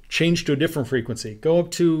then change to a different frequency. Go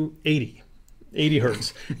up to 80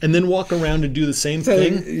 hertz, and then walk around and do the same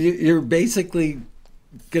thing. You're basically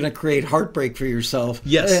going to create heartbreak for yourself.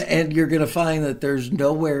 Yes. And you're going to find that there's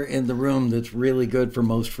nowhere in the room that's really good for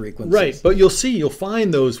most frequencies. Right, but you'll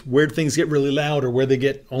find those where things get really loud or where they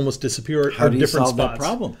get almost disappear. How do you different solve spots. that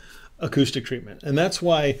problem? Acoustic treatment. And that's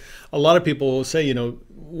why a lot of people will say, you know,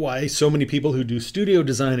 why so many people who do studio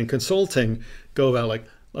design and consulting go about like,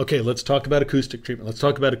 okay, let's talk about acoustic treatment. Let's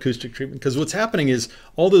talk about acoustic treatment. Because what's happening is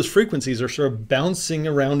all those frequencies are sort of bouncing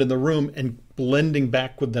around in the room and blending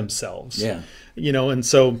back with themselves. Yeah. You know, and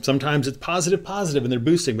so sometimes it's positive, and they're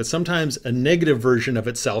boosting, but sometimes a negative version of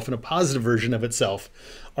itself and a positive version of itself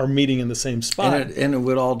are meeting in the same spot. And it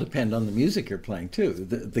would all depend on the music you're playing too,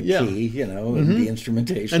 the key, you know, and the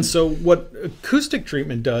instrumentation. And so what acoustic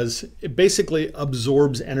treatment does, it basically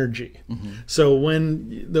absorbs energy. So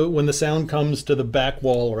when the sound comes to the back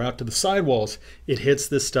wall or out to the side walls, it hits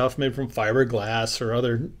this stuff made from fiberglass or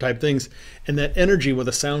other type things, and that energy, when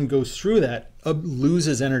the sound goes through that,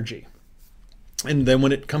 loses energy. And then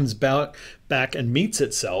when it comes back and meets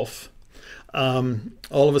itself, all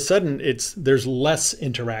of a sudden there's less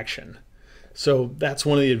interaction. So that's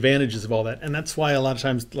one of the advantages of all that. And that's why a lot of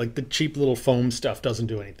times like the cheap little foam stuff doesn't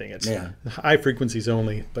do anything. It's high frequencies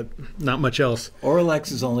only, but not much else.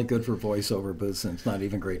 Auralex is only good for voiceover booths, and it's not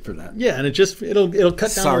even great for that. Yeah, and it'll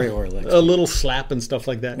cut down Auralex. a little slap and stuff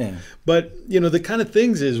like that. Yeah. But you know, the kind of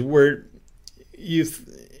things is where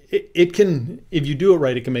it can, if you do it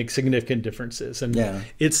right, it can make significant differences. And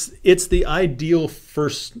it's the ideal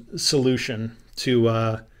first solution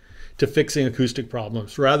to fixing acoustic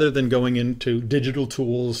problems, rather than going into digital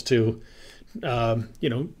tools to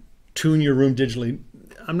tune your room digitally.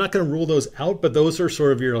 I'm not going to rule those out, but those are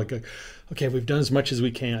sort of your like, okay, we've done as much as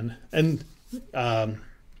we can. And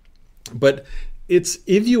but it's,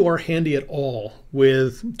 if you are handy at all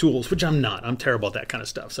with tools, which I'm not. I'm terrible at that kind of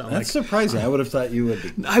stuff. So that's surprising. I would have thought you would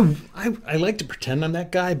be. I like to pretend I'm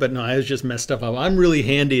that guy, but no, I was just messed up. I'm really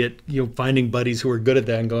handy at finding buddies who are good at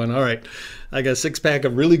that and going, all right, I got a 6-pack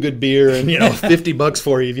of really good beer and $50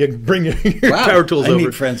 for you if you can bring your power tools over. I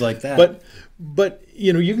need friends like that. But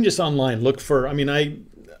you can just online look for. I mean,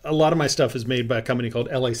 a lot of my stuff is made by a company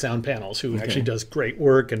called LA Sound Panels, who actually does great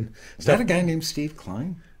work and stuff. Is that a guy named Steve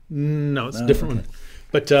Klein? No, it's a different one.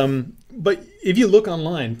 But if you look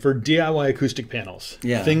online for DIY acoustic panels,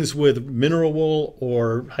 things with mineral wool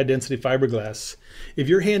or high density fiberglass, if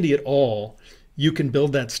you're handy at all, you can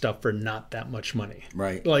build that stuff for not that much money.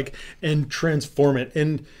 Right. And transform it.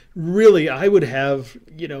 And really, I would have,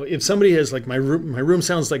 if somebody has my room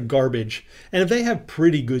sounds like garbage, and if they have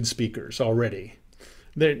pretty good speakers already,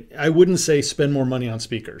 I wouldn't say spend more money on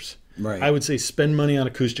speakers. Right. I would say spend money on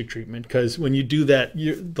acoustic treatment, because when you do that,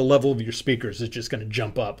 the level of your speakers is just going to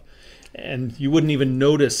jump up, and you wouldn't even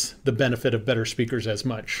notice the benefit of better speakers as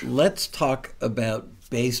much. Let's talk about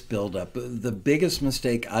bass buildup. The biggest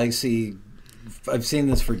mistake I see, I've seen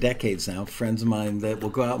this for decades now, friends of mine that will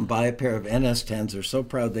go out and buy a pair of NS10s, they're so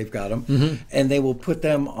proud they've got them, and they will put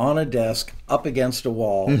them on a desk up against a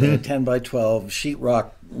wall in a 10 by 12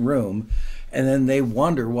 sheetrock room. And then they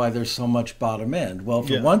wonder why there's so much bottom end. Well,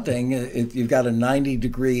 for one thing, you've got a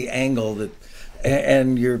 90-degree angle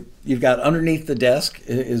and you've got underneath the desk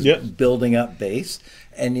is building up bass,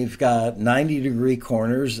 and you've got 90-degree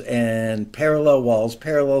corners and parallel walls,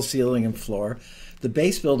 parallel ceiling and floor. The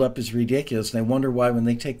bass buildup is ridiculous, and they wonder why when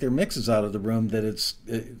they take their mixes out of the room that it's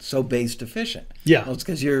so bass deficient. Yeah, well, it's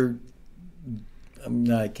because you're.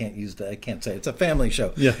 No, I can't use that. I can't say it. It's a family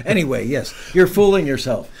show. Yeah. Anyway, yes, you're fooling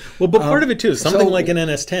yourself. Well, but part of it too, something like an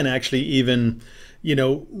NS10 actually even,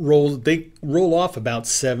 they roll off about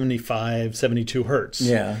 75, 72 hertz.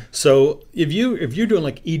 Yeah. So if you're doing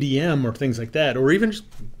like EDM or things like that, or even just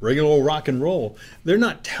regular old rock and roll, they're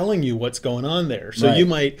not telling you what's going on there. So you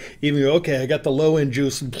might even go, okay, I got the low end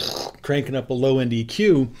juice and cranking up a low end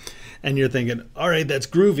EQ, and you're thinking, all right, that's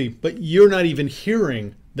groovy, but you're not even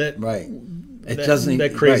hearing that. Right. It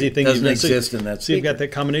that crazy thing doesn't exist in that speaker. So you've got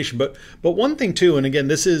that combination. But one thing too, and again,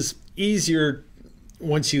 this is easier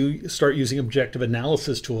once you start using objective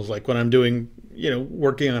analysis tools, like when I'm doing,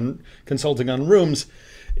 working on consulting on rooms.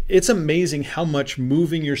 It's amazing how much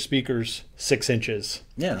moving your speakers 6 inches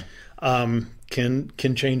can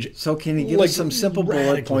change it. So can you give us some simple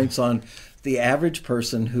bullet points on the average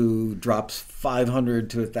person who drops $500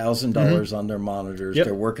 to $1,000 on their monitors?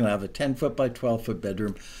 They're working out of a 10-foot by 12-foot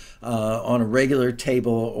bedroom on a regular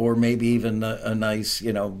table, or maybe even a nice,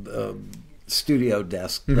 studio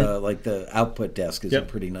desk, like the output desk is a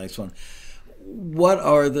pretty nice one. What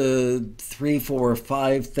are the 3, 4,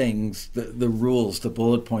 5 things, the rules, the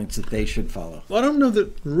bullet points that they should follow? Well, I don't know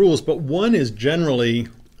the rules, but one is generally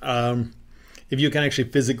if you can actually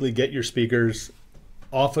physically get your speakers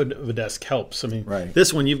off of a desk helps. I mean,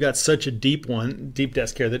 this one, you've got such a deep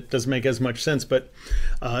desk here that doesn't make as much sense, but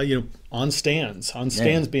on stands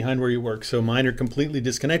behind where you work. So mine are completely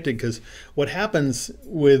disconnected, because what happens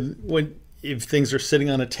if things are sitting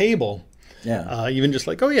on a table, even just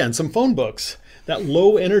like, and some phone books, that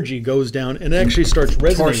low energy goes down and actually starts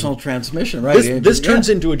resonating. Torsional transmission, right? This turns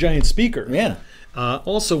into a giant speaker. Yeah.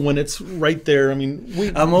 Also, when it's right there, I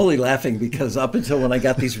mean, I'm only laughing because up until when I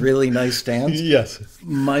got these really nice stands,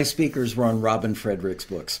 my speakers were on Robin Frederick's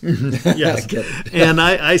books. Yes, and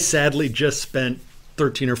I sadly just spent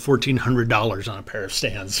 $1,300 or $1,400 on a pair of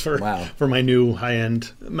stands for my new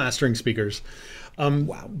high-end mastering speakers.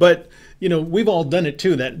 But we've all done it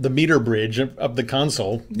too. That the meter bridge of the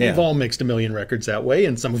console, we've all mixed a million records that way,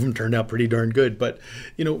 and some of them turned out pretty darn good. But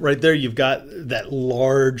right there, you've got that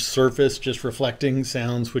large surface just reflecting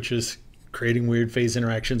sounds, which is creating weird phase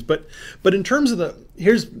interactions. But in terms of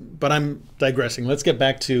but I'm digressing. Let's get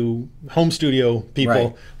back to home studio people.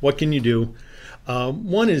 Right. What can you do?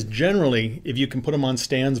 One is generally if you can put them on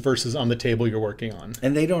stands versus on the table you're working on,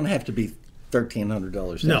 and they don't have to be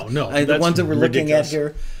 $1,300. No. The ones that we're looking at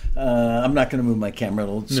here, I'm not going to move my camera.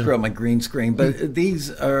 It'll screw up my green screen. But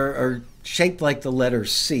these are shaped like the letter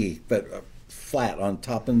C, but flat on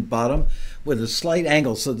top and bottom with a slight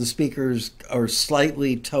angle. So the speakers are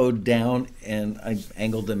slightly towed down, and I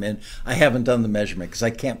angled them in. I haven't done the measurement because I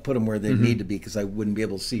can't put them where they need to be, because I wouldn't be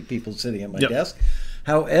able to see people sitting at my desk.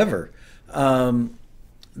 However,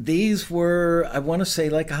 these were, I want to say,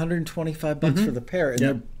 like $125 for the pair, and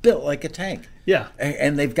they're built like a tank. Yeah.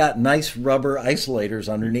 And they've got nice rubber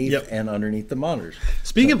isolators underneath and underneath the monitors.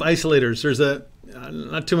 Speaking of isolators, there's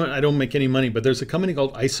not too much, I don't make any money, but there's a company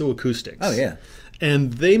called Iso Acoustics. Oh, yeah.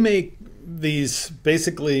 And they make these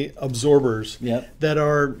basically absorbers that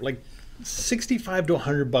are like $65 to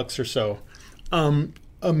 $100 or so.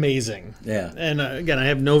 Amazing. Yeah. And again, I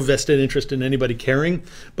have no vested interest in anybody caring,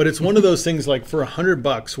 but it's one of those things like for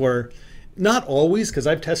 $100 where, not always, because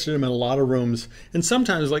I've tested them in a lot of rooms, and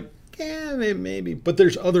sometimes like, maybe, but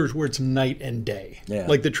there's others where it's night and day. Yeah.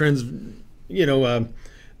 Like the trends,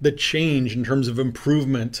 the change in terms of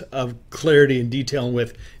improvement of clarity and detail and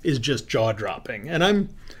width is just jaw dropping.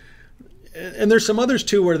 And there's some others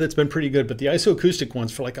too where that's been pretty good, but the isoacoustic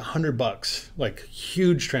ones for like $100, like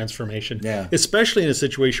huge transformation. Yeah. Especially in a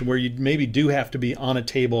situation where you maybe do have to be on a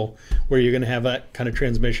table where you're going to have that kind of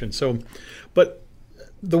transmission. So, but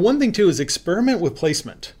the one thing too is experiment with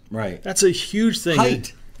placement. Right. That's a huge thing.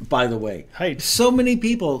 Height, by the way. Height. So many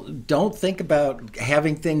people don't think about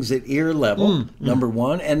having things at ear level, number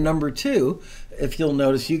one. And number two, if you'll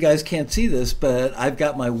notice, you guys can't see this, but I've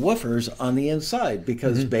got my woofers on the inside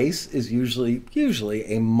because bass is usually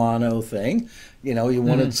a mono thing. You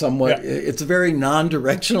want it somewhat, it's a very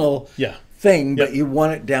non-directional thing, but you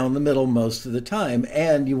want it down the middle most of the time,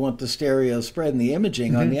 and you want the stereo spread and the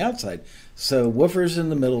imaging on the outside. So woofers in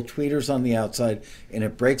the middle, tweeters on the outside, and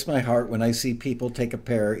it breaks my heart when I see people take a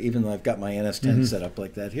pair, even though I've got my NS10 set up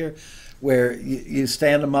like that here, where you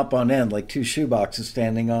stand them up on end, like two shoeboxes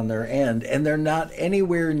standing on their end, and they're not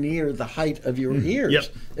anywhere near the height of your ears. Yep.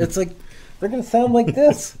 It's like, they're going to sound like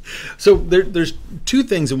this. So there's two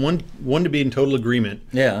things, and one to be in total agreement.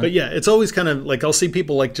 Yeah. But it's always kind of like I'll see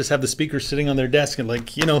people like just have the speakers sitting on their desk and like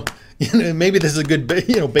maybe this is a good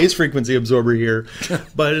bass frequency absorber here,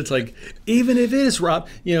 but it's like even if it is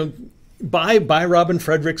buy Robin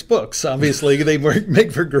Frederick's books. Obviously, they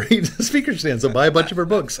make for great speaker stands. So buy a bunch of her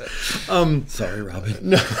books. Sorry, Robin.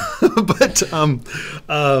 No, but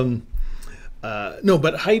No,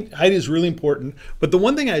 but height is really important. But the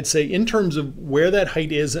one thing I'd say in terms of where that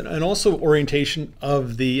height is, and also orientation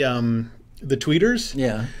of the tweeters,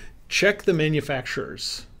 Yeah. check the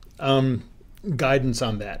manufacturer's guidance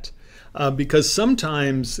on that. Because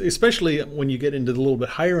sometimes, especially when you get into the little bit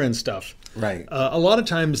higher end stuff, Right. a lot of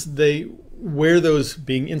times they wear those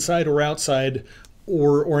being inside or outside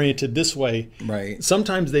or oriented this way. Right.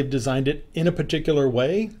 Sometimes they've designed it in a particular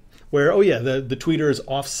way where, oh yeah, the tweeter is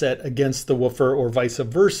offset against the woofer or vice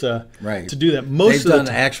versa. Right. To do that. They've Most of the done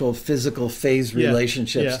time, actual physical phase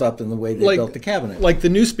relationship yeah. stuff in the way they built the cabinet. Like the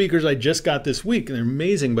new speakers I just got this week, and they're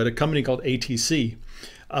amazing, but a company called ATC,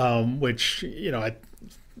 which,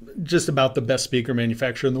 just about the best speaker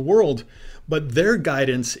manufacturer in the world, but their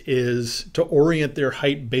guidance is to orient their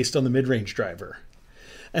height based on the mid-range driver.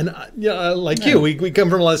 And like you, we come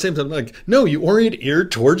from a lot of the same stuff. Like, no, you orient ear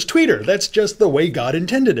towards tweeter. That's just the way God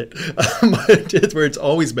intended it. It's where it's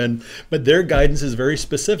always been. But their guidance is very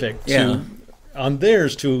specific on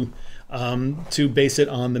theirs to base it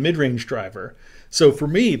on the mid-range driver. So for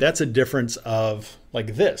me, that's a difference of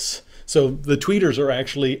like this. So the tweeters are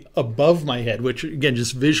actually above my head, which again,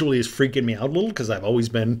 just visually is freaking me out a little because I've always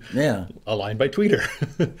been aligned by tweeter.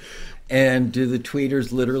 And do the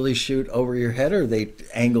tweeters literally shoot over your head, or are they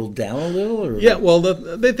angled down a little? Or? Yeah, well,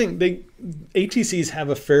 they think ATCs have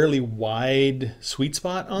a fairly wide sweet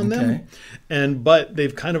spot on them, but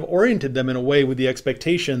they've kind of oriented them in a way with the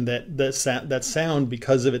expectation that that sound,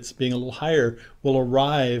 because of its being a little higher, will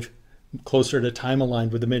arrive closer to time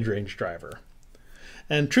aligned with the mid-range driver.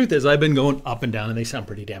 And truth is, I've been going up and down, and they sound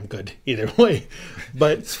pretty damn good either way.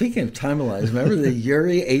 But speaking of time aligned, remember the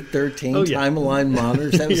Yuri 813 time aligned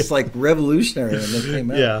monitors? That was like revolutionary when they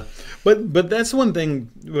came out. Yeah, but that's one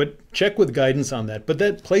thing. But check with guidance on that. But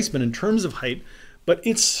that placement in terms of height, but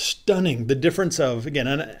it's stunning the difference of, again,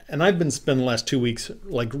 and I've been spending the last 2 weeks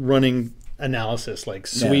like running analysis, like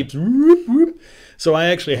sweeps. Whoop, whoop. So I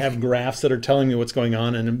actually have graphs that are telling me what's going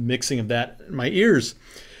on and a mixing of that in my ears.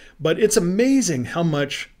 But it's amazing how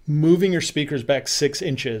much moving your speakers back 6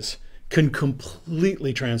 inches can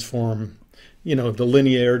completely transform, the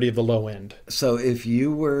linearity of the low end. So if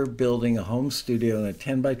you were building a home studio in a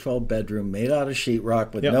 10 by 12 bedroom made out of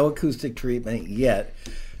sheetrock with no acoustic treatment yet,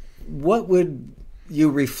 what would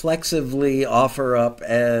you reflexively offer up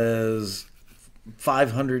as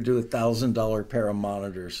 $500 to $1,000 pair of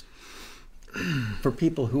monitors for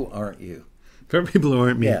people who aren't you? For people who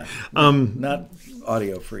aren't me. Yeah. Not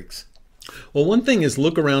audio freaks. Well, one thing is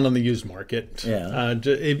look around on the used market. Yeah.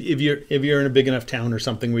 If you're in a big enough town or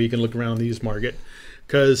something where you can look around the used market,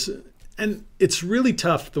 and it's really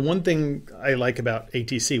tough. The one thing I like about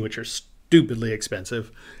ATC, which are stupidly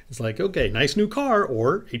expensive, is like, okay, nice new car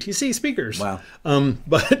or ATC speakers. Wow.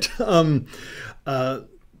 But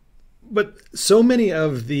so many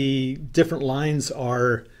of the different lines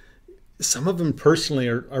are. Some of them personally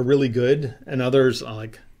are really good, and others are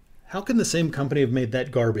like, how can the same company have made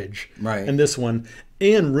that garbage? Right. And this one,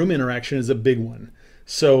 and room interaction is a big one.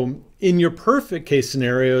 So in your perfect case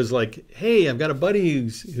scenario is like, hey, I've got a buddy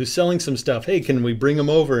who's selling some stuff. Hey, can we bring him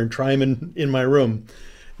over and try him in my room?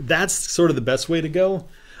 That's sort of the best way to go.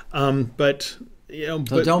 But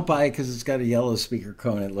don't buy it because it's got a yellow speaker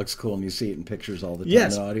cone. It looks cool, and you see it in pictures all the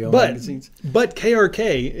time in audio magazines. But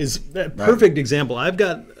KRK is a perfect example. I've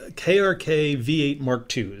got KRK V8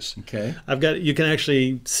 Mark IIs. Okay. You can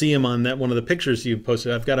actually see them on one of the pictures you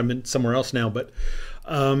posted. I've got them somewhere else now, but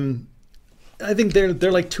I think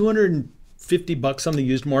they're like $250 on the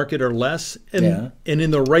used market or less, and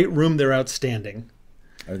in the right room they're outstanding.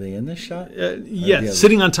 Are they in this shot? Yeah,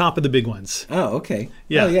 sitting on top of the big ones. Oh, okay.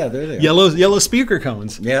 Yeah, they're there. Yellow speaker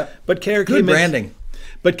cones. Yeah, but KRK good branding.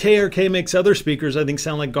 But KRK makes other speakers I think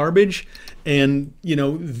sound like garbage, and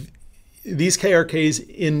these KRKs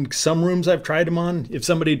in some rooms I've tried them on. If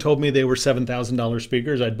somebody told me they were $7,000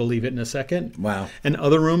 speakers, I'd believe it in a second. Wow. And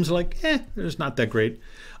other rooms are like, they're just not that great.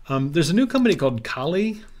 There's a new company called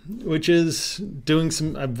Kali, which is doing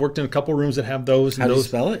some. I've worked in a couple rooms that have those. How do you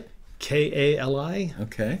spell it? KALI.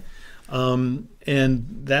 Okay. And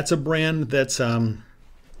that's a brand that's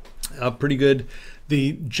pretty good.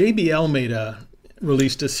 The JBL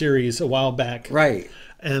released a series a while back. Right.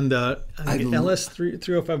 And I think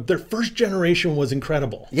LS305, their first generation was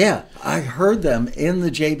incredible. Yeah, I heard them in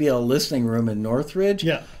the JBL listening room in Northridge.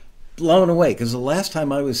 Yeah. Blown away, because the last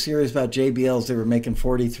time I was serious about JBLs, they were making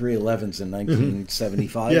 4311s in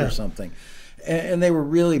 1975 or something. And they were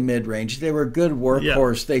really mid-range. They were a good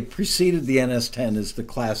workhorse. They preceded the NS10 as the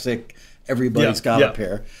classic, everybody's got a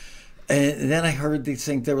pair. And then I heard these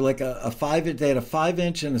things. They were like they had a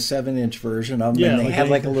 5-inch and a 7-inch version of them. And they had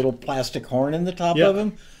like a little plastic horn in the top of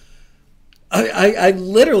them. I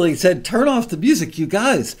literally said, turn off the music, you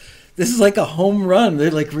guys. This is like a home run.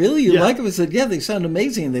 They're like, really? You like them? I said, yeah, they sound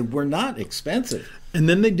amazing. And they were not expensive. And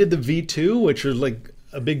then they did the V2, which was like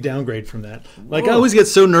a big downgrade from that. Like, I always get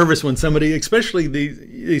so nervous when somebody, especially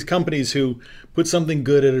these companies who put something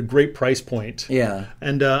good at a great price point. Yeah.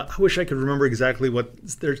 And I wish I could remember exactly what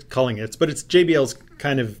they're calling it. But it's JBL's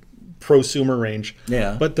kind of prosumer range.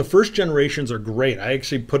 Yeah. But the first generations are great. I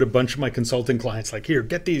actually put a bunch of my consulting clients like, here,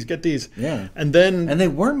 get these. Yeah. And they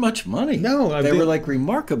weren't much money. No. They were like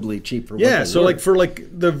remarkably cheap for what yeah. they So were. like for like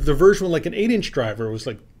the version with like an 8-inch driver was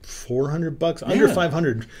like $400, under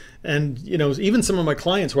 $500. And, you know, even some of my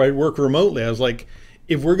clients where I work remotely, I was like,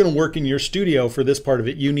 if we're going to work in your studio for this part of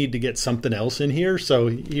it, you need to get something else in here. So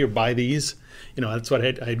here, buy these. You know, that's what I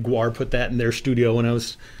had Guar put that in their studio when I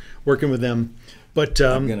was working with them. But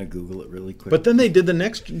I'm going to Google it really quick. But then they did the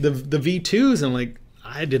V2s, and like,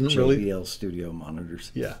 I didn't really. JBL studio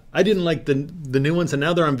monitors. Yeah. I didn't like the new ones, and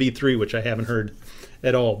now they're on V3, which I haven't heard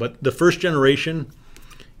at all. But the first generation,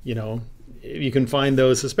 you know, you can find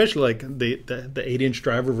those, especially like the 8-inch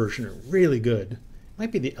driver version, are really good.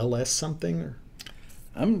 Might be the LS something. Or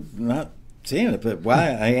I'm not seeing it, but why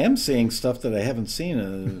I am seeing stuff that I haven't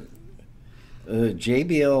seen.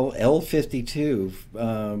 JBL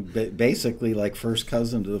L52, basically like first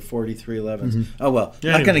cousin to the 4311s. Mm-hmm. Oh, well,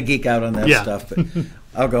 I'm not going to geek out on that stuff, but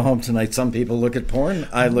I'll go home tonight. Some people look at porn.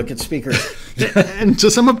 I look at speakers. And to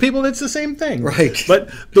some people, it's the same thing. Right. But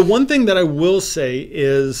the one thing that I will say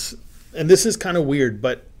is, and this is kind of weird,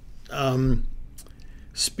 but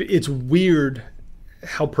it's weird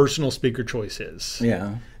how personal speaker choice is.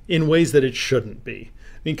 Yeah. In ways that it shouldn't be.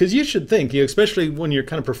 I mean, because you should think, especially when you're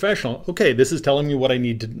kind of professional, okay, this is telling me what I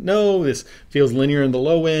need to know. This feels linear in the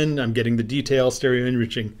low end. I'm getting the detail, stereo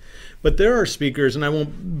enriching. But there are speakers, and I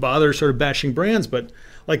won't bother sort of bashing brands, but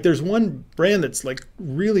like there's one brand that's like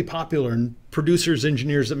really popular, and producers,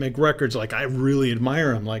 engineers that make records, like I really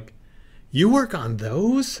admire them. Like, you work on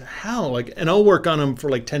those? How? Like, and I'll work on them for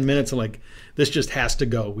like 10 minutes and like, this just has to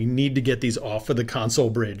go. We need to get these off of the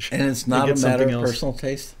console bridge. And it's not a matter of personal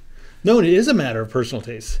taste? No, it is a matter of personal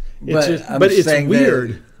taste. It's but it's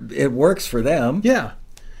weird. It works for them. Yeah.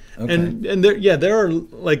 Okay. And there are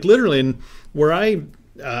like literally, and where I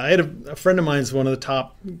had a friend of mine's one of the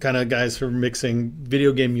top kind of guys for mixing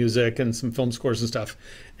video game music and some film scores and stuff.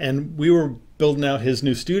 And we were building out his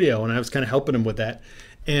new studio, and I was kind of helping him with that.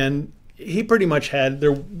 And he pretty much had,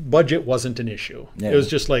 their budget wasn't an issue. Yeah. It was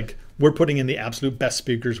just like, we're putting in the absolute best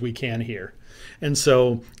speakers we can here. And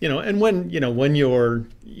so, and when you're,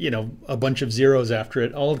 a bunch of zeros after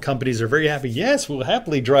it, all companies are very happy. Yes, we'll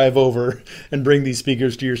happily drive over and bring these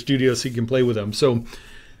speakers to your studio so you can play with them. So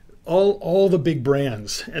all the big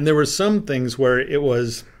brands, and there were some things where it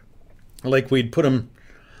was like we'd put them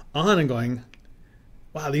on and going,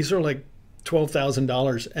 wow, these are like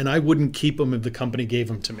 $12,000, and I wouldn't keep them if the company gave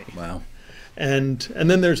them to me. Wow. And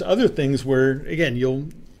then there's other things where,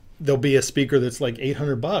 again, there'll be a speaker that's like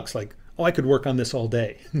 $800, like, oh, I could work on this all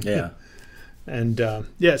day. Yeah. And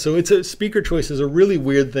so it's speaker choice is a really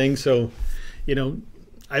weird thing. So,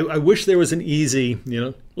 I wish there was an easy,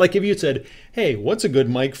 like if you said, hey, what's a good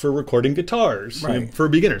mic for recording guitars for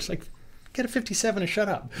beginners? Like, get a 57 and shut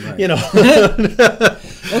up. Right.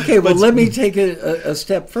 Okay, well, let me take a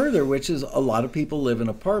step further, which is a lot of people live in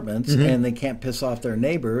apartments and they can't piss off their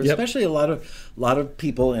neighbors. Yep. Especially a lot of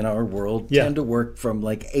people in our world tend to work from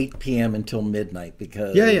like 8 p.m. until midnight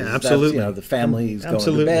because absolutely. The family's going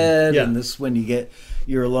to bed and this is when you get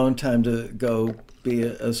your alone time to go be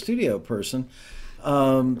a studio person.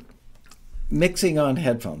 Mixing on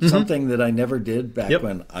headphones, something that I never did back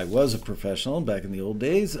when I was a professional, back in the old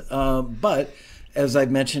days. But as I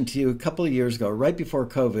mentioned to you a couple of years ago, right before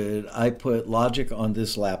COVID, I put Logic on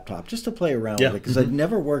this laptop just to play around with it because I'd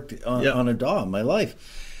never worked on a DAW in my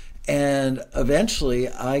life. And eventually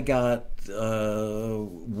I got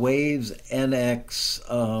Waves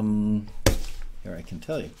NX, here I can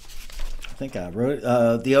tell you. I think I wrote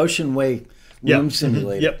it, the Ocean Way Room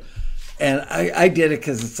Simulator. Yep. And I did it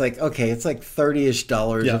because it's like, okay, it's like $30-ish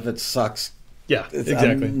if it sucks. Yeah,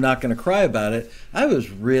 exactly. I'm not going to cry about it. I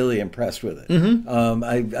was really impressed with it. Mm-hmm.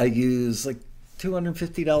 I use like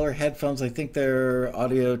 $250 headphones. I think they're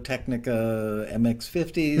Audio-Technica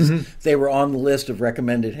MX50s. Mm-hmm. They were on the list of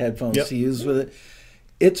recommended headphones to use with it.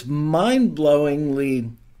 It's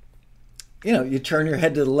mind-blowingly... you turn your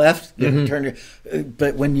head to the left,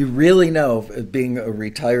 but when you really know, being a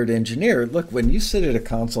retired engineer, look, when you sit at a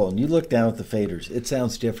console and you look down at the faders, it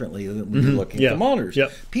sounds differently than when you're looking at the monitors.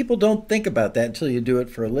 Yep. People don't think about that until you do it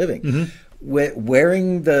for a living.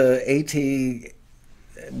 Wearing the AT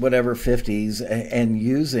whatever 50s and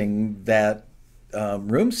using that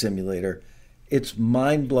room simulator it's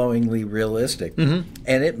mind-blowingly realistic, and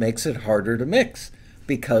it makes it harder to mix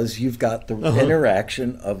because you've got the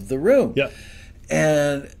interaction of the room. Yeah.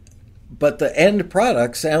 But the end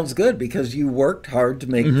product sounds good because you worked hard to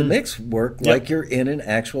make the mix work like you're in an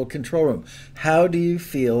actual control room. How do you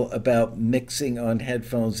feel about mixing on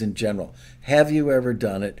headphones in general? Have you ever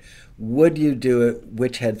done it? Would you do it?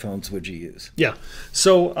 Which headphones would you use? Yeah.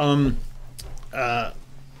 So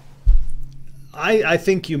I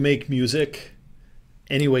think you make music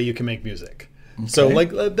any way you can make music. Okay. So like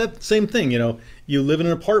that same thing, you live in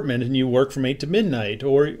an apartment and you work from 8 to midnight,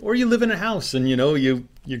 or you live in a house and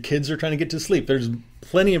your kids are trying to get to sleep. There's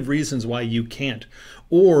plenty of reasons why you can't.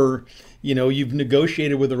 Or you've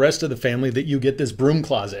negotiated with the rest of the family that you get this broom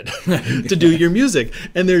closet to do your music,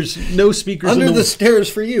 and there's no speakers under the stairs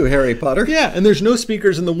for you, Harry Potter. Yeah, and there's no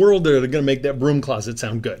speakers in the world that are going to make that broom closet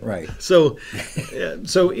sound good. Right. So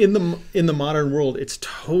in the modern world, it's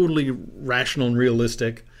totally rational and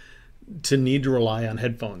realistic to need to rely on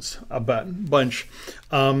headphones a bunch.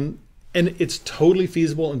 And it's totally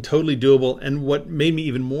feasible and totally doable. And what made me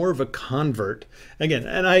even more of a convert, again,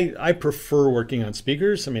 and I prefer working on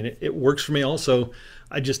speakers. I mean, it works for me also.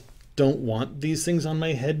 I just don't want these things on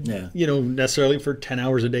my head, necessarily for 10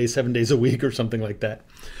 hours a day, 7 days a week or something like that.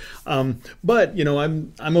 But,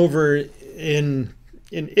 I'm over in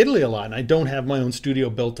Italy a lot, and I don't have my own studio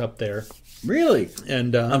built up there. Really?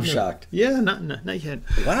 And I'm shocked. Yeah, not yet.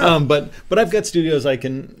 Wow. But I've got studios I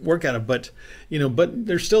can work out of. But but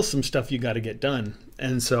there's still some stuff you got to get done.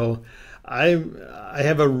 And so I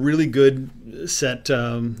have a really good set.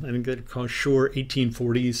 I think they're called Shure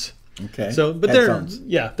 1840s. Okay. So, but headphones.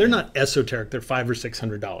 they're not esoteric. They're $500 or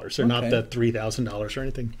 $600. They're not the $3,000 or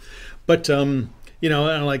anything. But and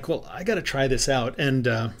I'm like, well, I got to try this out.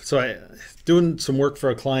 And so I doing some work for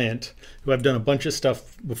a client who I've done a bunch of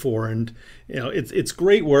stuff before, and it's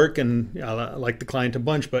great work, and I like the client a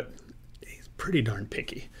bunch, but he's pretty darn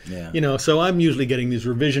picky. Yeah. So I'm usually getting these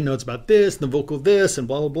revision notes about this and the vocal this and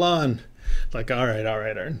blah blah blah, and like, all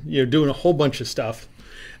right, you're doing a whole bunch of stuff,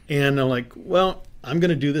 and I'm like, well, I'm going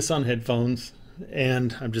to do this on headphones,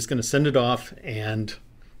 and I'm just going to send it off and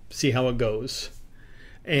see how it goes.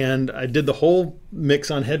 And I did the whole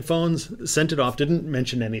mix on headphones, sent it off, didn't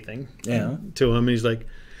mention anything to him. And he's like,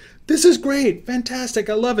 this is great, fantastic,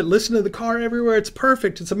 I love it. Listen to the car everywhere, it's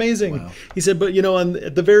perfect, it's amazing. Wow. He said, but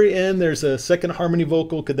at the very end, there's a second harmony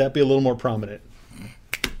vocal. Could that be a little more prominent?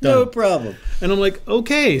 No problem. And I'm like,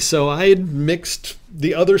 okay. So I had mixed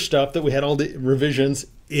the other stuff that we had all the revisions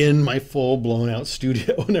in my full blown out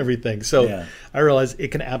studio and everything. So I realized it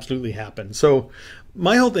can absolutely happen. So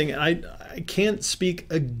my whole thing, I can't speak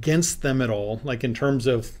against them at all, like in terms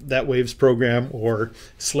of That Waves program, or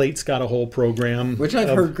Slate's got a whole program. Which I've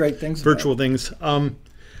heard great things virtual about. Things.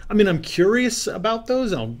 I mean, I'm curious about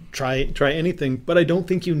those. I'll try anything, but I don't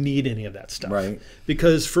think you need any of that stuff. Right.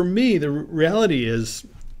 Because for me, the reality is,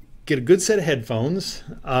 get a good set of headphones.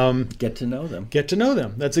 Get to know them. Get to know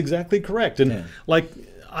them. That's exactly correct. And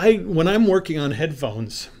when I'm working on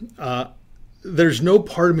headphones, there's no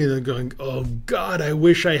part of me that's going, oh God, I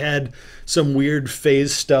wish I had some weird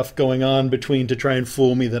phase stuff going on between to try and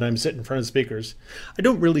fool me that I'm sitting in front of speakers. I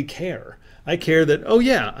don't really care. I care that, oh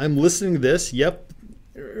yeah, I'm listening to this. Yep.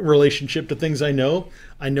 Relationship to things I know.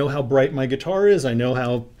 I know how bright my guitar is. I know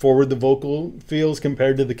how forward the vocal feels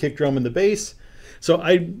compared to the kick drum and the bass. So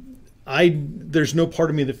there's no part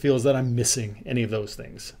of me that feels that I'm missing any of those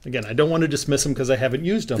things. Again, I don't want to dismiss them because I haven't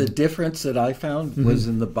used them. The difference that I found was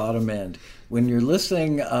in the bottom end. When you're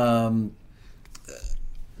listening,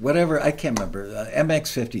 whatever, I can't remember,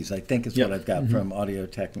 MX50s, I think is what I've got from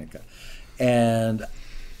Audio-Technica. And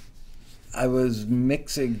I was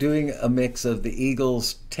doing a mix of the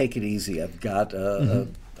Eagles' Take It Easy. I've got a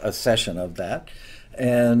session of that.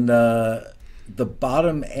 And the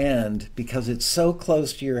bottom end, because it's so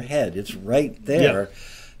close to your head, it's right there,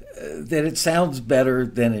 that it sounds better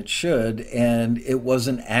than it should, and it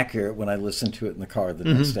wasn't accurate when I listened to it in the car the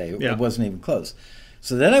next day. It wasn't even close.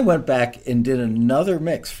 So then I went back and did another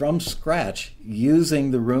mix from scratch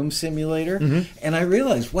using the room simulator, and I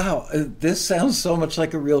realized, wow, this sounds so much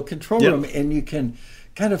like a real control room, and you can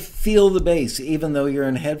kind of feel the bass even though you're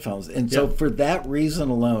in headphones. And so for that reason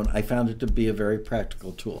alone, I found it to be a very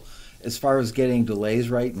practical tool. As far as getting delays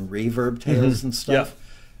right and reverb tails and stuff,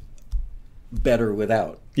 better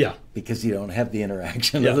without. Yeah. Because you don't have the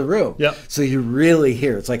interaction of the room. Yeah. So you really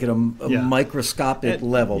hear, it's like at a microscopic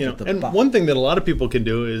level. And one thing that a lot of people can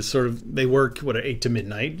do is sort of, they work, 8 to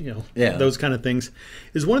midnight, those kind of things,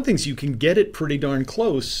 is one of the things you can get it pretty darn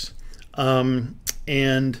close.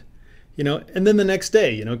 And And then the next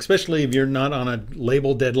day, especially if you're not on a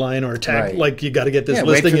label deadline or a tag, Right. like you got to get this Yeah,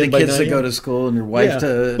 wait listing for the in by kids to 9 go to school and your wife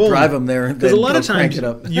to Boom. drive them there and Because then a lot of crank times it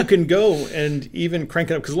up. you can go and even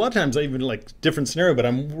crank it up. Because a lot of times I even like different scenario, but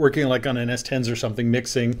I'm working like on an S10s or something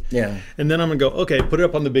mixing. Yeah. And then I'm going to go, okay, put it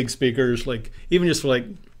up on the big speakers, like even just for like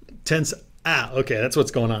 10 okay, that's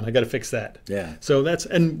what's going on. I got to fix that. Yeah. So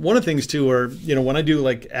and one of the things too, are, when I do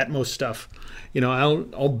like Atmos stuff,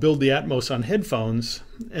 I'll build the Atmos on headphones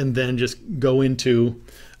and then just go into,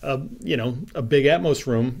 a big Atmos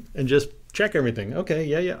room and just check everything. Okay,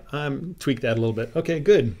 yeah, tweak that a little bit. Okay,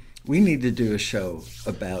 good. We need to do a show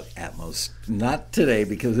about Atmos. Not today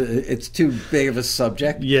because it's too big of a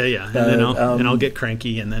subject. Yeah, and then I'll get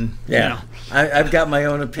cranky and then I've got my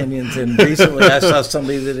own opinions, and recently I saw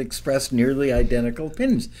somebody that expressed nearly identical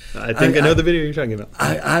opinions. I think I know the video you're talking about.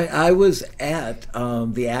 I was at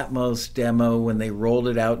the Atmos demo when they rolled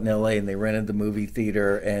it out in LA and they rented the movie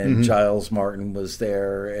theater, and Giles Martin was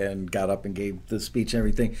there and got up and gave the speech and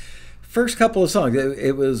everything. First couple of songs,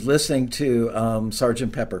 it was listening to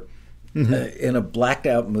Sgt. Pepper in a blacked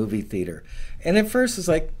out movie theater. And at first it's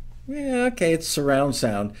like, yeah, okay, it's surround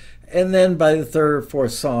sound. And then by the third or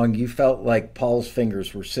fourth song, you felt like Paul's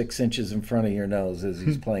fingers were 6 inches in front of your nose as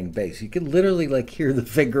he's playing bass. You could literally like hear the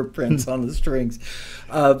fingerprints on the strings.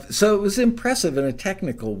 So it was impressive in a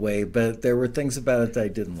technical way, but there were things about it that I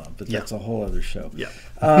didn't love. But that's a whole other show. Yeah.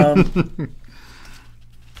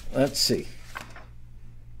 Let's see.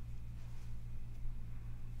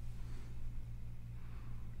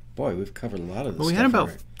 Boy, we've covered a lot of this. Well, we stuff had about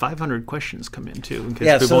already. 500 questions come in too. In case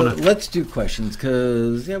Yeah, people so wanna... let's do questions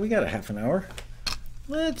because, we got a half an hour.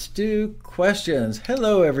 Let's do questions.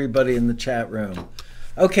 Hello, everybody in the chat room.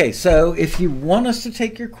 Okay, so if you want us to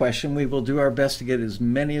take your question, we will do our best to get as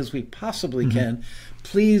many as we possibly can.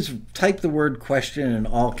 Please type the word question in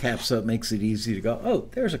all caps so it makes it easy to go, oh,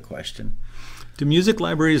 there's a question. Do music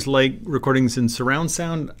libraries like recordings in surround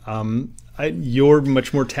sound? You're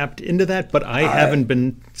much more tapped into that, but I haven't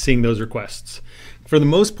been seeing those requests. For the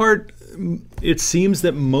most part, it seems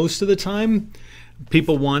that most of the time,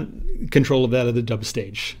 people want control of that at the dub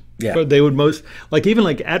stage. Yeah. But they would even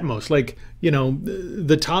like Atmos,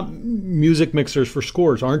 the top music mixers for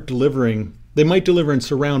scores aren't delivering. They might deliver in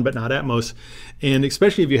surround, but not Atmos. And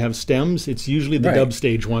especially if you have stems, it's usually the dub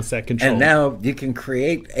stage wants that control. And now you can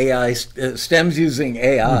create AI stems using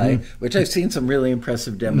AI, which I've seen some really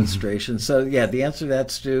impressive demonstrations. So, the answer to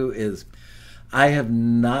that, Stu, is I have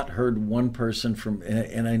not heard one person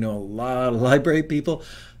and I know a lot of library people,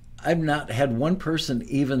 I've not had one person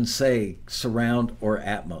even say surround or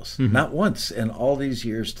Atmos. Not once in all these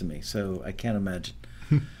years to me. So I can't imagine.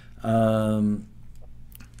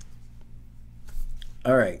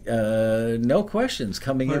 All right. No questions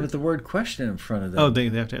coming in with the word question in front of them. Oh, they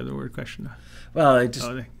have to have the word question. Well,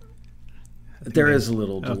 there is a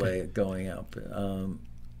little delay going up.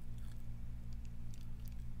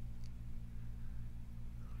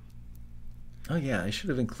 Oh, yeah, I should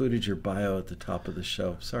have included your bio at the top of the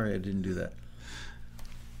show. Sorry, I didn't do that.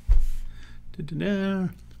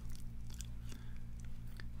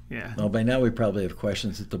 Yeah. Well, by now we probably have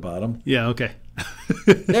questions at the bottom. Yeah, okay.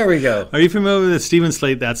 There we go. Are you familiar with the Steven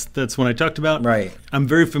Slate? That's one I talked about. Right. I'm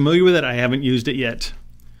very familiar with it. I haven't used it yet.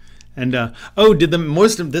 And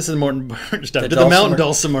this is more important stuff. Did the Mountain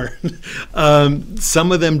Dulcimer?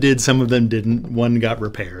 Some of them did, some of them didn't. One got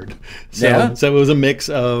repaired. So it was a mix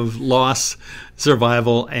of loss,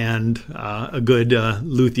 survival, and a good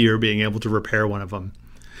luthier being able to repair one of them.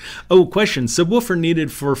 Oh, question. Subwoofer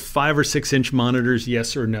needed for 5 or 6 inch monitors,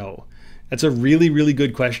 yes or no? That's a really, really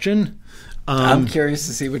good question. I'm curious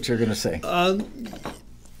to see what you're going to say.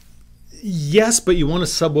 Yes, but you want a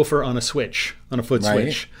subwoofer on a switch, on a foot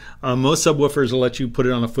switch. Most subwoofers will let you put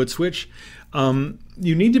it on a foot switch. You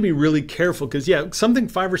need to be really careful because, something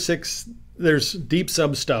 5 or 6, there's deep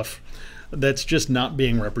sub stuff that's just not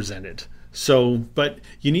being represented. So, but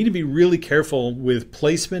you need to be really careful with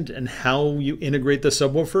placement and how you integrate the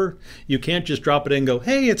subwoofer. You can't just drop it in and go,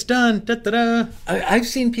 hey, it's done, da-da-da. I've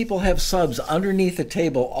seen people have subs underneath a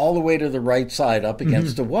table all the way to the right side up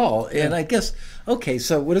against a wall. And I guess, okay,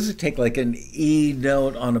 so what does it take? Like an E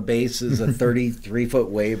note on a bass is a 33-foot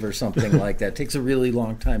wave or something like that. It takes a really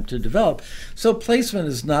long time to develop. So placement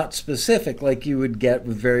is not specific like you would get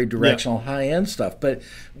with very directional high-end stuff. But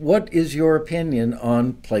what is your opinion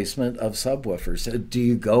on placement of subwoofers? Do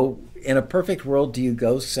you go, in a perfect world, do you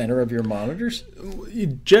go center of your monitors? You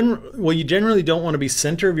generally don't want to be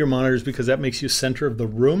center of your monitors because that makes you center of the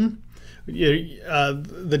room.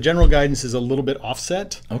 The general guidance is a little bit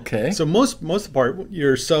offset. Okay. So most of the part,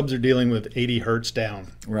 your subs are dealing with 80 hertz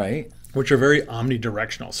down. Right. which are very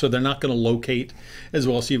omnidirectional. So they're not going to locate as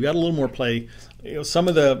well. So you've got a little more play. Some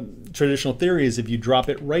of the traditional theory is if you drop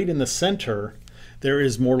it right in the center, there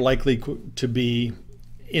is more likely to be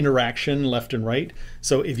interaction left and right.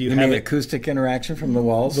 So if you have mean acoustic interaction from the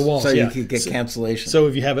walls, so you could get cancellation. So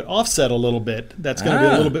if you have it offset a little bit, that's going to be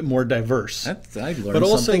a little bit more diverse. I learned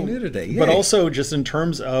something new today. Yay. But also just in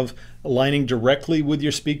terms of aligning directly with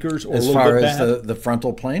your speakers, or as a little far bit as back, the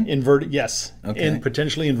frontal plane, yes, okay, and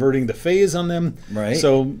potentially inverting the phase on them. Right.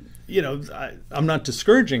 So I'm not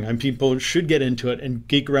discouraging. People should get into it and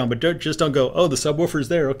geek around, but don't go, oh, the subwoofer's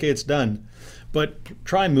there, okay, it's done. But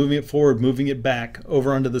try moving it forward, moving it back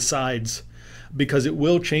over onto the sides, because it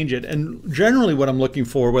will change it. And generally what I'm looking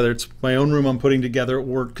for, whether it's my own room I'm putting together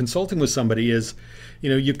or consulting with somebody, is,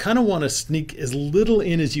 you kind of want to sneak as little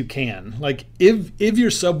in as you can. Like if your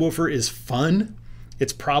subwoofer is fun,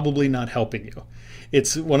 it's probably not helping you.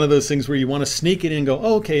 It's one of those things where you want to sneak it in and go,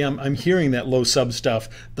 oh, okay, I'm hearing that low sub stuff,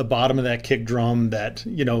 the bottom of that kick drum, that,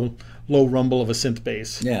 low rumble of a synth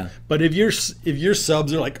bass. Yeah. But if your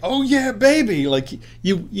subs are like, oh yeah, baby, like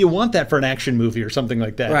you want that for an action movie or something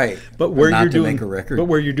like that. Right. But where not you're to doing make a record. But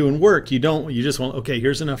where you're doing work, you don't. You just want, okay,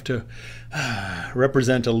 here's enough to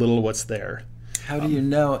represent a little what's there. How do you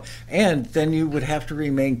know? And then you would have to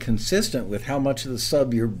remain consistent with how much of the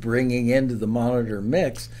sub you're bringing into the monitor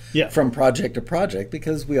mix from project to project,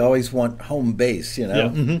 because we always want home bass,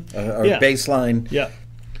 or bass line. Yeah.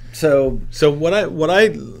 So what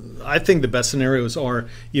I think the best scenarios are,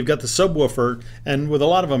 you've got the subwoofer, and with a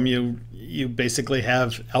lot of them you basically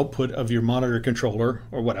have output of your monitor controller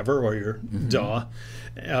or whatever, or your DAW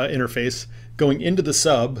interface going into the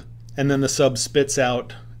sub, and then the sub spits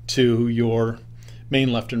out to your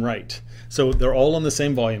main left and right. So they're all on the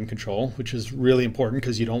same volume control, which is really important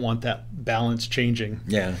because you don't want that balance changing.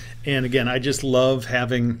 Yeah. And again, I just love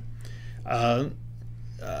having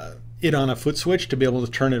it on a foot switch to be able to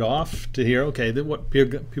turn it off to hear, okay, what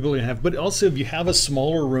people are going to have. But also, if you have a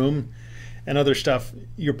smaller room and other stuff,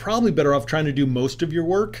 you're probably better off trying to do most of your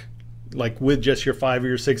work, like with just your 5 or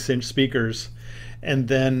your 6 inch speakers, and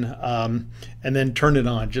then turn it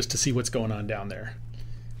on just to see what's going on down there.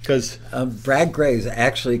 Because Brad Gray is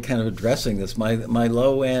actually kind of addressing this. My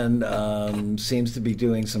low end seems to be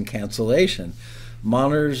doing some cancellation.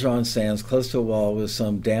 Monitors are on stands close to a wall with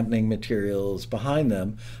some dampening materials behind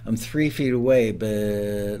them. I'm 3 feet away,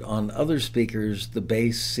 but on other speakers, the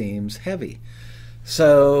bass seems heavy.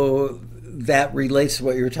 So that relates to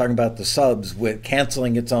what you were talking about, the subs, with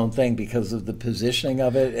canceling its own thing because of the positioning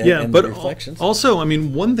of it and but the reflections. Also,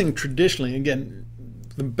 one thing traditionally, again,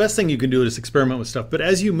 the best thing you can do is experiment with stuff. But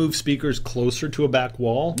as you move speakers closer to a back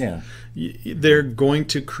wall, they're going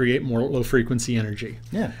to create more low frequency energy.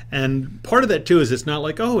 Yeah. And part of that too is it's not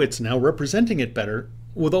like, oh, it's now representing it better.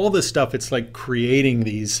 With all this stuff, it's like creating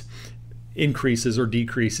these increases or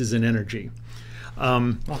decreases in energy.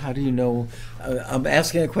 Well, how do you know? I'm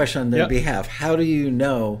asking a question on their behalf. How do you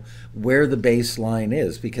know where the bass line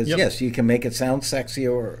is? Because yes, you can make it sound sexy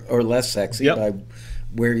or less sexy by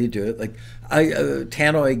where you do it. Like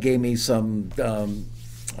Tannoy gave me some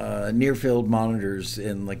near field monitors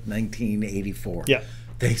in like 1984. Yeah,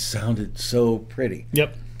 they sounded so pretty.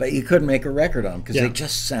 Yep. But you couldn't make a record on them because they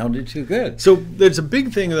just sounded too good. So there's a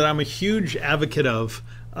big thing that I'm a huge advocate of.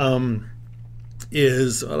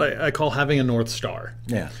 Is what I call having a North Star.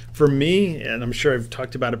 Yeah. For me, and I'm sure I've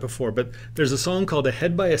talked about it before, but there's a song called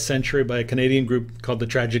 "Ahead by a Century" by a Canadian group called the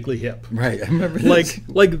Tragically Hip. Right, I remember this.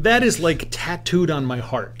 Like that is like tattooed on my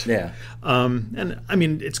heart. Yeah.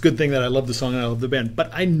 And it's a good thing that I love the song and I love the band, but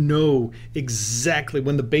I know exactly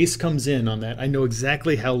when the bass comes in on that. I know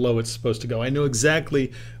exactly how low it's supposed to go. I know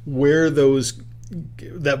exactly where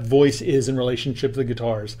that voice is in relationship to the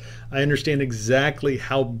guitars. I understand exactly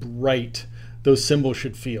how bright those cymbals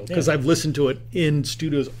should feel, because I've listened to it in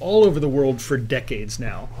studios all over the world for decades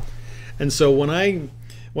now. And so when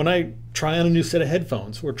I try on a new set of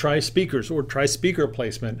headphones or try speakers or try speaker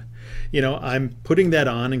placement, I'm putting that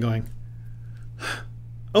on and going,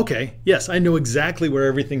 okay, yes, I know exactly where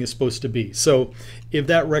everything is supposed to be. So if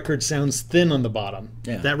that record sounds thin on the bottom,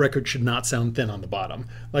 that record should not sound thin on the bottom.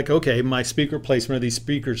 Like, okay, my speaker placement of these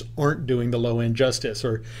speakers aren't doing the low end justice.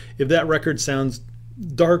 Or if that record sounds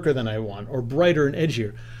darker than I want or brighter and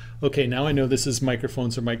edgier, okay, now I know this is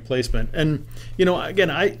microphones or mic placement. And again,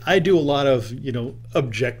 I do a lot of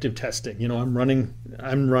objective testing. I'm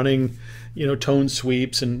running tone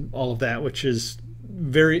sweeps and all of that, which is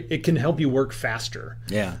it can help you work faster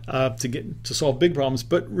to solve big problems.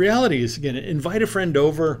 But reality is, again, invite a friend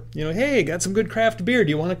over, hey, got some good craft beer, do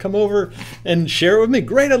you want to come over and share it with me?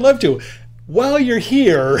 Great, I'd love to. while you're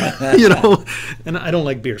here, you know, and I don't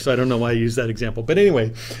like beer, so I don't know why I use that example. But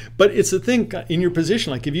anyway, but it's the thing in your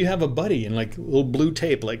position, like if you have a buddy and like little blue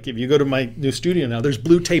tape, like if you go to my new studio now, there's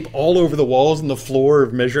blue tape all over the walls and the floor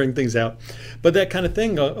of measuring things out. But that kind of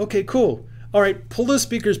thing, go, okay, cool. All right, pull those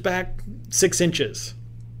speakers back 6 inches.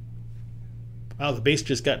 Wow, the bass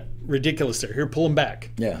just got ridiculous there. Here, pull them back.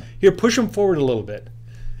 Yeah. Here, push them forward a little bit.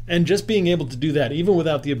 And just being able to do that, even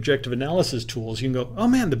without the objective analysis tools, you can go, oh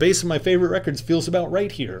man, the bass of my favorite records feels about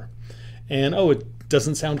right here. And oh, it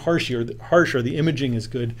doesn't sound harsh, or the imaging is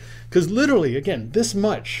good. Because literally, again, this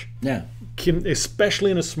much, can,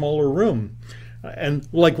 especially in a smaller room. And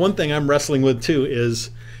like one thing I'm wrestling with too is,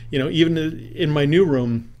 you know, even in my new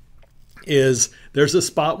room, is there's a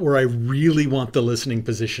spot where I really want the listening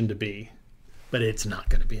position to be, but it's not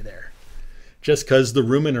going to be there. Just because the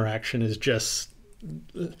room interaction is just,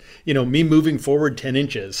 you know, me moving forward 10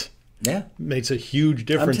 inches makes a huge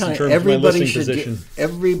difference in terms of my listening position.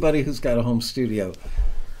 Everybody who's got a home studio,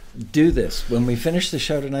 do this. When we finish the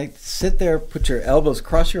show tonight, sit there, put your elbows,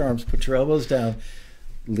 cross your arms, put your elbows down,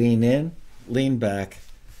 lean in, lean back,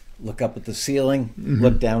 look up at the ceiling,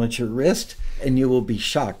 look down at your wrist, and you will be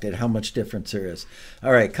shocked at how much difference there is.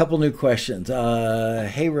 All right, couple new questions.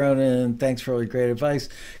 Hey, Ronan, thanks for all your great advice.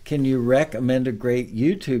 Can you recommend a great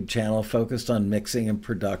YouTube channel focused on mixing and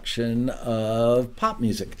production of pop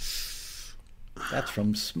music? That's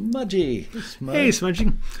from Smudgy. Hey,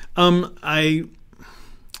 Smudgy. I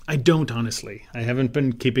don't, honestly. I haven't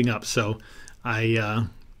been keeping up, so I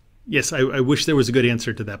wish there was a good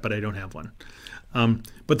answer to that, but I don't have one.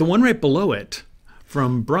 But the one right below it,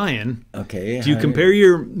 from Brian. Okay. Do you compare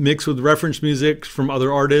your mix with reference music from other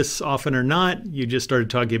artists often or not? You just started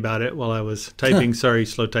talking about it while I was typing. Sorry,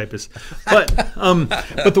 slow typist. But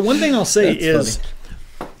the one thing I'll say is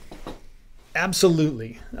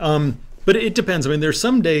absolutely. But it depends. I mean, there's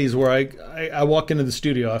some days where I walk into the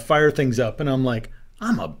studio, I fire things up, and I'm like,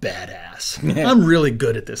 I'm a badass. I'm really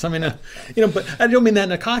good at this. I mean, you know, but I don't mean that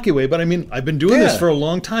in a cocky way, but I mean, I've been doing this for a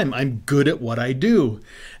long time. I'm good at what I do.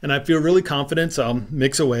 And I feel really confident, so I'll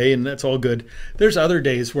mix away, and that's all good. There's other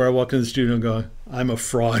days where I walk into the studio and go, I'm a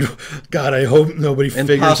fraud. God, I hope nobody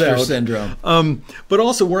figures out. Imposter syndrome. But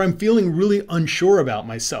also where I'm feeling really unsure about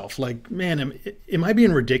myself. Like, man, am I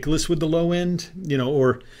being ridiculous with the low end? You know,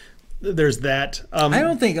 or there's that. I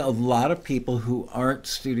don't think a lot of people who aren't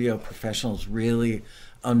studio professionals really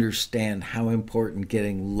understand how important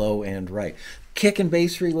getting low end right. Kick and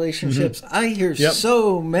bass relationships. I hear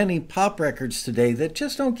so many pop records today that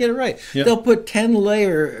just don't get it right. They'll put 10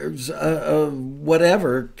 layers of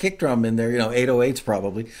whatever kick drum in there, you know, 808s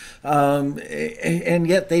probably, and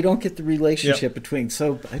yet they don't get the relationship between.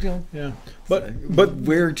 So I don't. Yeah. But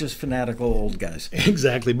we're just fanatical old guys.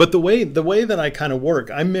 Exactly. But the way that I kind of work,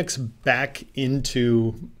 I mix back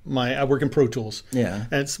into I work in Pro Tools. Yeah.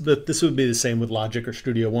 But this would be the same with Logic or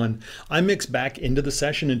Studio One. I mix back into the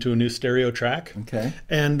session into a new stereo track. Okay.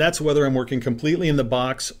 And that's whether I'm working completely in the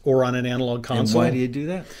box or on an analog console. And why do you do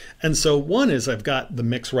that? And so one is I've got the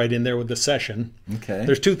mix right in there with the session. Okay.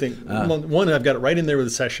 There's two things. One, I've got it right in there with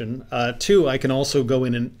the session. Two, I can also go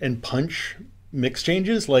in and punch mix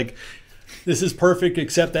changes. Like, this is perfect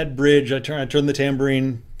except that bridge. I turn the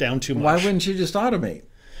tambourine down too much. Why wouldn't you just automate?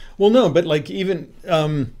 Well, no, but like even,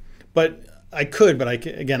 but I could, but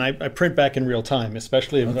I print back in real time,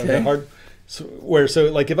 especially if the hard.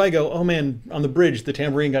 So like if I go, oh man, on the bridge the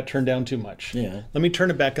tambourine got turned down too much. Yeah. Let me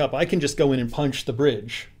turn it back up. I can just go in and punch the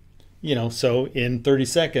bridge. You know, so in 30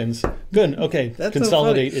 seconds, good. Okay, that's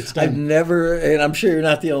consolidate. So it's done. I've never, and I'm sure you're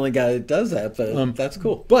not the only guy that does that, but that's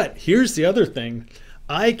cool. But here's the other thing.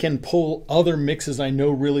 I can pull other mixes I know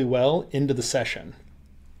really well into the session.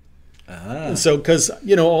 And so, because,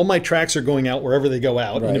 you know, all my tracks are going out wherever they go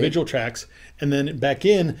out, individual tracks, and then back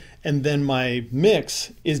in, and then my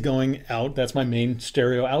mix is going out. That's my main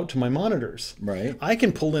stereo out to my monitors. Right. I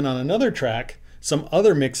can pull in on another track some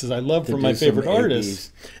other mixes I love from my favorite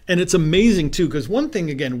artists. And it's amazing, too, because one thing,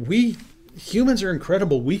 again, we humans are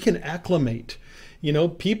incredible. We can acclimate. You know,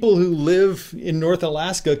 people who live in North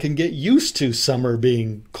Alaska can get used to summer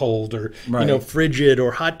being cold or, you know, frigid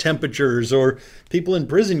or hot temperatures, or people in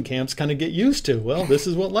prison camps kind of get used to, well, this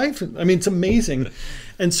is what life is. I mean, it's amazing.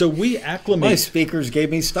 And so we acclimate. My speakers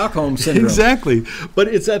gave me Stockholm Syndrome. Exactly. But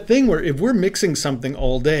it's that thing where if we're mixing something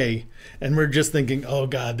all day and we're just thinking, oh,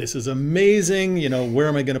 God, this is amazing. You know, where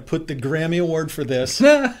am I going to put the Grammy Award for this?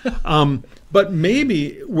 But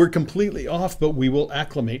maybe we're completely off, but we will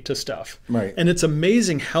acclimate to stuff. Right. And it's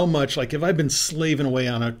amazing how much, like if I've been slaving away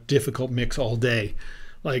on a difficult mix all day,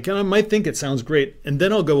 like, and I might think it sounds great, and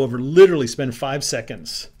then I'll go over, literally spend 5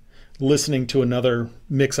 seconds listening to another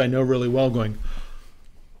mix I know really well going,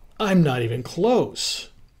 I'm not even close.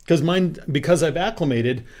 Because I've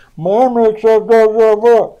acclimated, my mix up, blah, blah,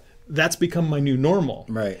 blah. That's become my new normal.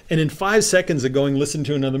 Right. And in 5 seconds of going, listen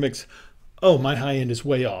to another mix, oh, my high end is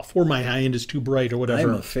way off, or my high end is too bright, or whatever.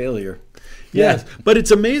 I'm a failure. Yes. But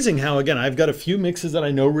it's amazing how, again, I've got a few mixes that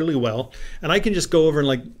I know really well, and I can just go over and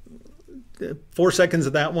like 4 seconds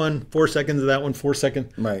of that one, 4 seconds of that one, 4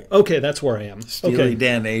 seconds. Right. Okay, that's where I am. Steely Okay.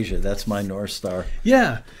 Dan Asia, that's my North Star.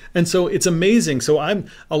 Yeah. And so it's amazing. So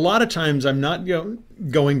a lot of times I'm not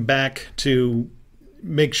going back to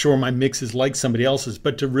make sure my mix is like somebody else's,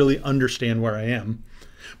 but to really understand where I am.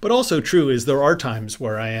 But also true is there are times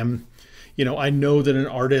where I am, I know that an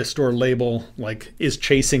artist or label like is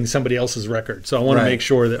chasing somebody else's record. So I want to make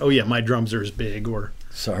sure that, oh yeah, my drums are as big or.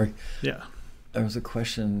 Sorry. Yeah. There was a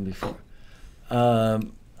question before.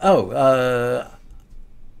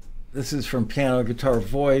 This is from Piano Guitar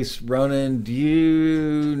Voice. Ronan, do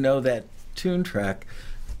you know that Tune Track?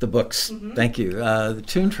 The books. Mm-hmm. Thank you. The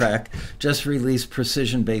Tune Track just released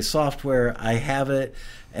Precision Bass software. I have it,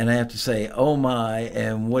 and I have to say, oh my,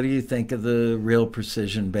 and what do you think of the real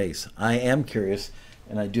Precision Bass? I am curious,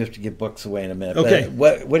 and I do have to give books away in a minute. Okay.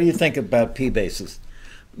 But what do you think about P basses?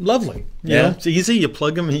 Lovely. Yeah. It's easy. You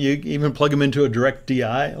plug them, you even plug them into a direct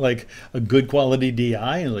DI, like a good quality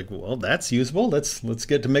DI, and like, well, that's usable. Let's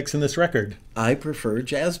get to mixing this record. I prefer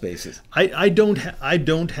jazz basses. I don't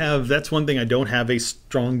have, that's one thing I don't have a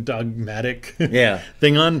strong dogmatic Yeah.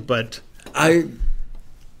 thing on, but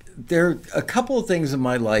there are a couple of things in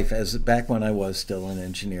my life as back when I was still an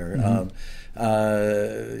engineer.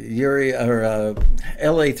 Yuri or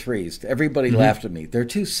LA3s. Everybody laughed at me. They're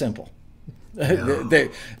too simple.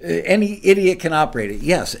 Any idiot can operate it,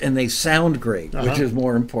 yes, and they sound great, which is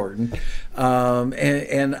more important.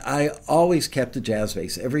 And I always kept a jazz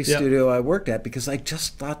bass every studio I worked at because I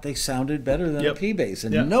just thought they sounded better than a P bass,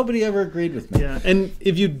 and nobody ever agreed with me. Yeah, and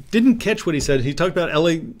if you didn't catch what he said, he talked about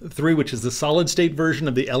LA3, which is the solid state version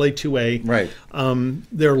of the LA2A. Right.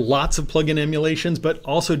 There are lots of plug-in emulations, but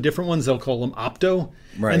also different ones. They'll call them Opto.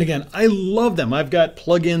 Right. And again, I love them. I've got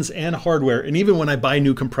plugins and hardware, and even when I buy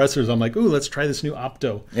new compressors, I'm like, ooh, let's try this new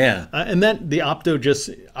Opto. Yeah. And that the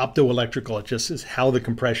Opto electrical, it just is how the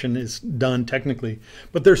compression is done technically.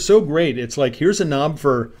 But they're so great. It's like, here's a knob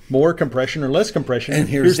for more compression or less compression. And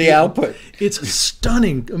here's the output. It's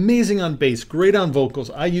stunning, amazing on bass, great on vocals.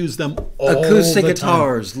 I use them all Acoustic the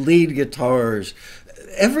guitars, time. Lead guitars,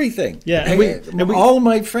 everything. Yeah, and all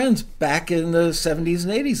my friends back in the 70s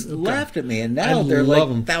and 80s laughed at me, and now they're like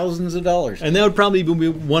them. thousands of dollars. And that would probably be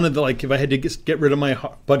one of the, like, if I had to get rid of my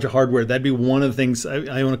bunch of hardware, that'd be one of the things.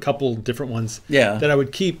 I own a couple different ones that I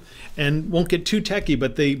would keep and won't get too techy,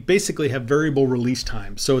 but they basically have variable release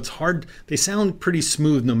times. So it's hard. They sound pretty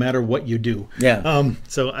smooth no matter what you do. Yeah.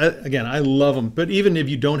 So I love them. But even if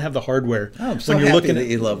you don't have the hardware, I'm so happy that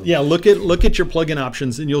you love them. Yeah, look at your plug-in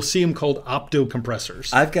options, and you'll see them called Opto compressors.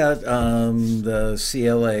 I've got the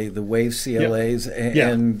CLA, the Wave CLAs,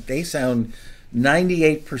 and they sound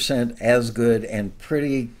 98% as good and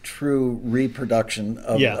pretty true reproduction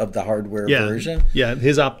of the hardware version. Yeah, the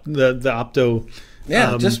Opto.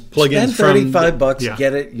 Yeah, just plugins spend $35,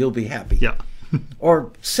 get it, you'll be happy. Yeah.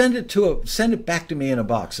 Or send it back to me in a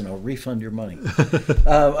box, and I'll refund your money.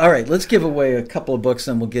 All right, let's give away a couple of books,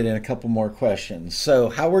 and we'll get in a couple more questions. So,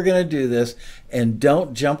 how we're going to do this, and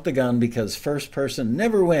don't jump the gun because first person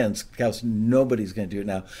never wins, because nobody's going to do it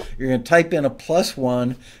now. You're going to type in a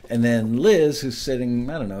 +1, and then Liz, who's sitting,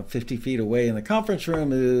 50 feet away in the conference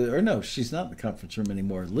room, or no, she's not in the conference room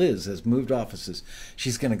anymore. Liz has moved offices.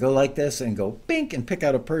 She's going to go like this and go bink and pick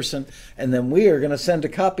out a person, and then we are going to send a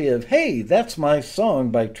copy of, hey, that's my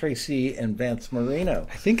song by Tracy and Vance Marino.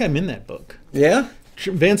 I think I'm in that book. Yeah?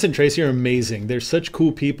 Vance and Tracy are amazing. They're such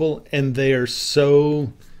cool people, and they are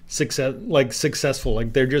so successful.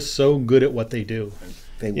 Like, they're just so good at what they do.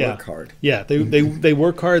 They work hard. Yeah, they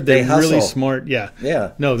work hard. They're really smart. Yeah.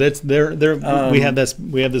 Yeah. No, they're we have this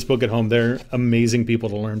book at home. They're amazing people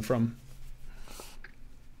to learn from.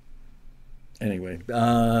 Anyway,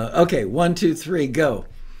 okay, 1, 2, 3, go.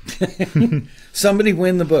 Somebody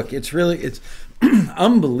win the book. It's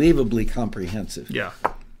unbelievably comprehensive. Yeah.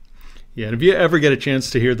 Yeah, and if you ever get a chance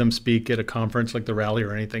to hear them speak at a conference like the Rally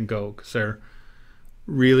or anything, go, because they're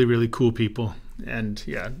really, really cool people, and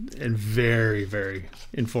very, very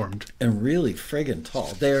informed. And really friggin'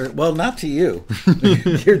 tall. They're, well, not to you.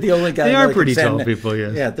 You're the only guy. They are pretty tall people, yeah.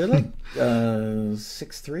 Yeah, they're like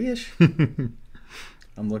 6'3"-ish.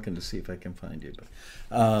 I'm looking to see if I can find you. But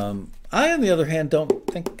I, on the other hand, don't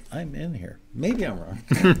think I'm in here. Maybe I'm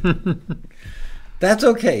wrong. That's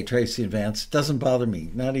okay, Tracy and Vance. Doesn't bother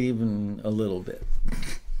me. Not even a little bit.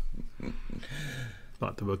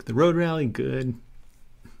 Bought the book, The Road Rally. Good.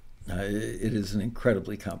 It is an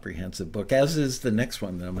incredibly comprehensive book, as is the next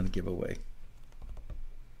one that I'm going to give away.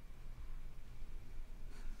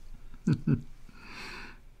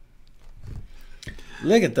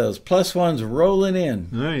 Look at those plus ones rolling in.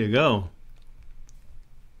 There you go.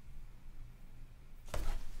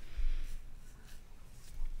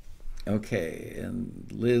 Okay, and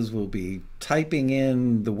Liz will be typing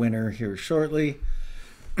in the winner here shortly.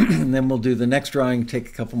 And then we'll do the next drawing, take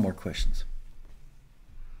a couple more questions.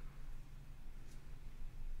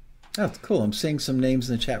 Oh, it's cool. I'm seeing some names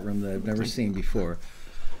in the chat room that I've never seen before.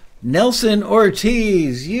 Nelson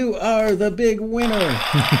Ortiz, you are the big winner.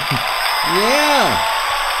 Yeah.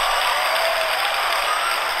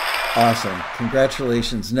 Awesome.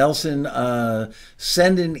 Congratulations, Nelson.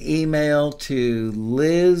 Send an email to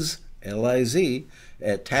Liz, L-I-Z,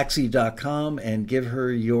 at taxi.com and give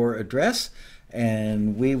her your address,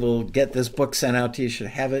 and we will get this book sent out to you. You should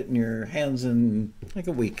have it in your hands in like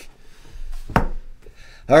a week.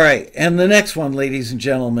 All right, and the next one, ladies and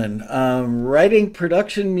gentlemen, Writing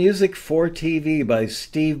Production Music for TV by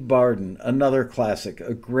Steve Barden, another classic,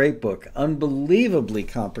 a great book, unbelievably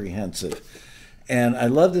comprehensive. And I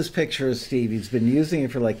love this picture of Steve. He's been using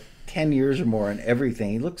it for like 10 years or more on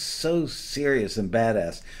everything. He looks so serious and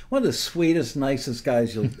badass. One of the sweetest, nicest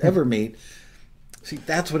guys you'll ever meet. See,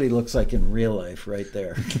 that's what he looks like in real life right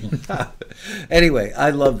there. Anyway,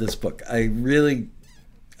 I love this book. I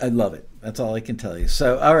love it. That's all I can tell you.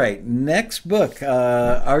 So, all right, next book.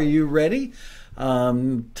 Are you ready?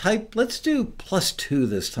 Let's do +2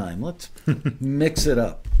 this time. Let's mix it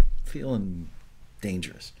up. Feeling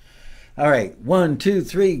dangerous. All right, 1, 2,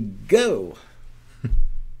 3, go. I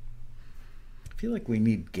feel like we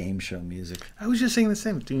need game show music. I was just saying the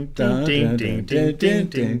same. Ding, ding, ding, ding, ding, ding,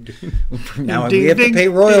 ding. Now we have to pay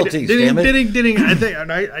royalties, damn it. Ding, ding, ding.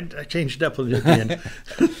 I changed it up a little bit at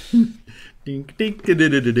the end. Ding, ding, ding,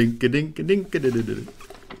 ding, ding, ding.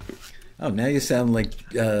 Oh, now you sound like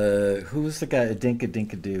who was the guy?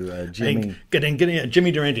 Dinka-Dinka-Doo, Jimmy.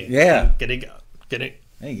 Jimmy Durante. Yeah.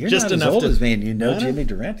 Hey, you're Just not as enough old to- as me, and you know No. Jimmy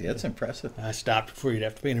Durante. That's impressive. I stopped before you'd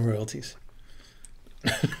have to pay any royalties.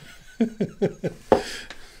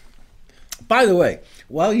 By the way,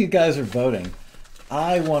 while you guys are voting,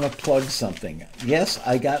 I want to plug something. Yes,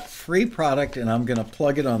 I got free product, and I'm going to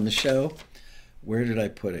plug it on the show. Where did I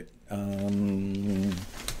put it?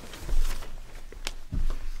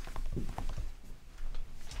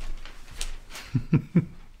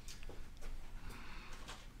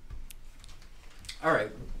 All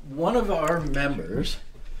right. One of our members,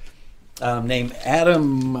 named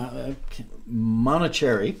Adam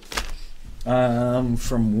Monacheri,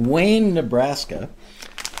 from Wayne, Nebraska,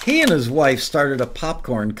 he and his wife started a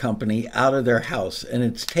popcorn company out of their house, and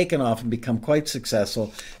it's taken off and become quite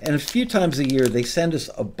successful. And a few times a year, they send us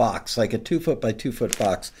a box, like a 2-foot by 2-foot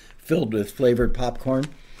box, filled with flavored popcorn.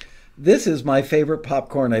 This is my favorite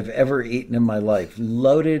popcorn I've ever eaten in my life,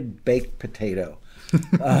 loaded baked potato.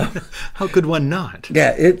 How could one not?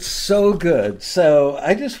 Yeah, it's so good. So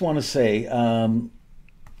I just want to say,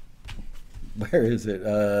 where is it?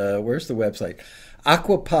 Where's the website?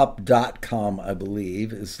 Aquapop.com, I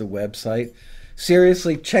believe, is the website.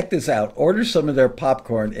 Seriously, check this out. Order some of their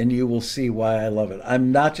popcorn, and you will see why I love it.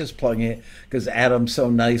 I'm not just plugging it because Adam so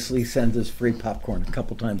nicely sends us free popcorn a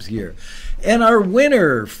couple times a year. And our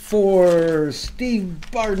winner for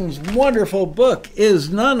Steve Barden's wonderful book is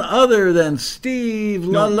none other than Steve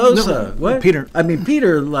LaLosa. What? Peter.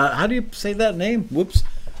 Peter. How do you say that name? Whoops.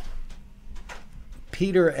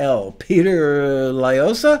 Peter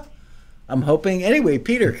Liosa? I'm hoping. Anyway,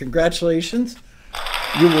 Peter, congratulations.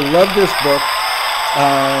 You will love this book.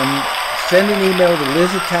 Send an email to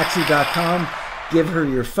liz@taxi.com. Give her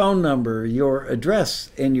your phone number, your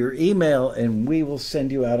address, and your email, and we will send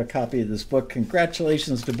you out a copy of this book.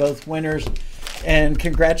 Congratulations to both winners, and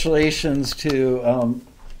congratulations to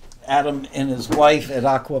Adam and his wife at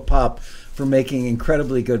Aquapop for making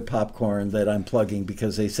incredibly good popcorn that I'm plugging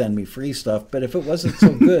because they send me free stuff. But if it wasn't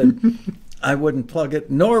so good, I wouldn't plug it,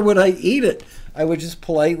 nor would I eat it. I would just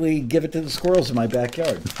politely give it to the squirrels in my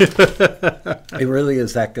backyard. It really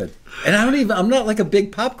is that good. And I'm not like a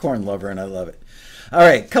big popcorn lover, and I love it. All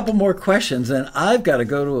right, couple more questions, and I've got to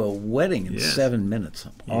go to a wedding in 7 minutes.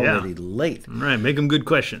 I'm already late. All right, make them good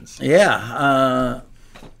questions. Yeah.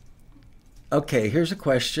 Okay, here's a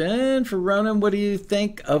question for Ronan. What do you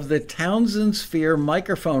think of the Townsend Sphere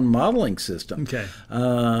microphone modeling system? Okay.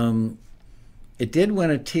 It did win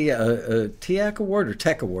a TAC award or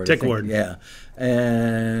Tech Award. Tech Award. Yeah.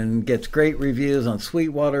 And gets great reviews on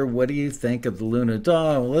Sweetwater. What do you think of the Luna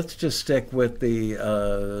Daw? Well, let's just stick with the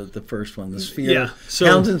first one, the Sphere. Yeah. So,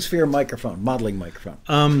 Townsend Sphere microphone, modeling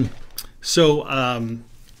microphone.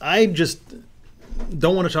 I just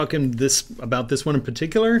don't want to talk about this one in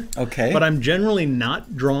particular. Okay. But I'm generally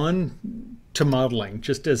not drawn to modeling,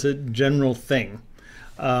 just as a general thing.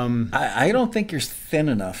 I don't think you're thin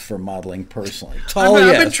enough for modeling personally. Tall, I've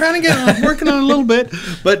yes. been trying to I'm working on it a little bit,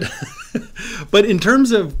 but in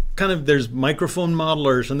terms of kind of, there's microphone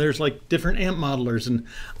modelers and there's like different amp modelers, and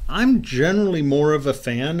I'm generally more of a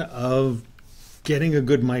fan of getting a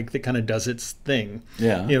good mic that kind of does its thing.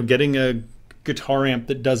 Yeah. You know, getting a guitar amp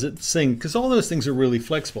that does its thing, because all those things are really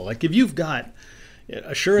flexible. Like if you've got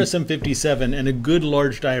a Shure SM57 and a good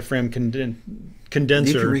large diaphragm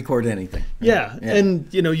condenser, You can record anything. yeah, and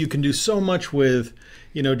you can do so much with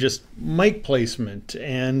just mic placement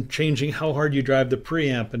and changing how hard you drive the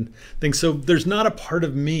preamp and things. So there's not a part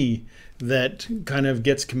of me that kind of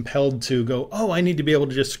gets compelled to go, oh, I need to be able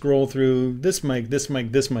to just scroll through this mic, this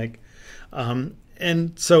mic, this mic.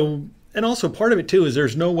 And also part of it too is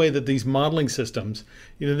there's no way that these modeling systems,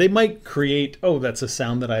 they might create, oh, that's a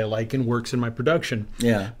sound that I like and works in my production.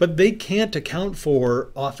 Yeah. But they can't account for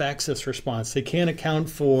off-axis response. They can't account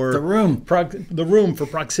for The room. the room for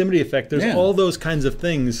proximity effect. There's all those kinds of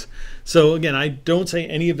things. So again, I don't say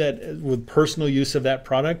any of that with personal use of that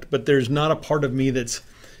product, but there's not a part of me that's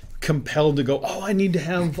compelled to go, oh, I need to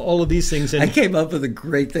have all of these things. And I came up with a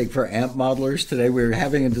great thing for amp modelers today. We were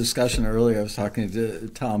having a discussion earlier. I was talking to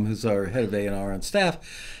Tom, who's our head of A&R on staff,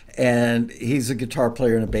 and he's a guitar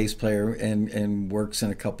player and a bass player and works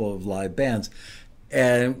in a couple of live bands.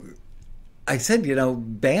 And I said,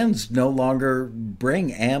 bands no longer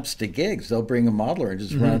bring amps to gigs. They'll bring a modeler and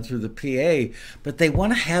just run it through the PA, but they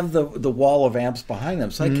want to have the wall of amps behind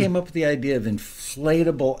them. So I came up with the idea of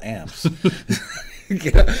inflatable amps.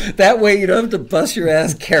 That way you don't have to bust your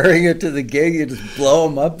ass carrying it to the gig. You just blow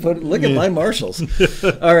them up. Look at my Marshalls.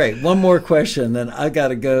 All right, one more question, then I got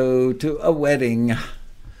to go to a wedding.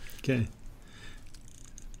 okay.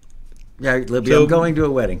 Yeah, Libby, So- I'm going to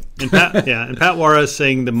a wedding. And Pat Wara is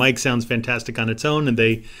saying the mic sounds fantastic on its own, and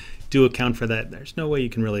they do account for that. There's no way you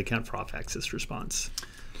can really account for off-axis response.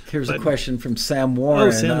 Here's a question from Sam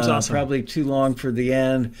Warren. Sam's awesome. Probably too long for the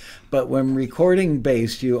end, but when recording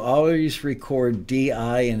bass, do you always record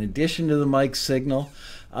DI in addition to the mic signal?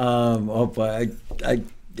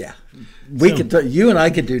 Yeah. You and I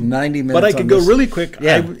could do 90 minutes. But I could on go this. really quick.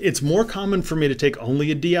 Yeah. It's more common for me to take only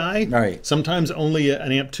a DI. Right. Sometimes only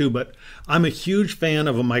an amp too, but I'm a huge fan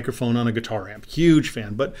of a microphone on a guitar amp. Huge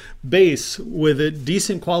fan. But bass with a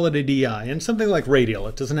decent quality DI and something like radial.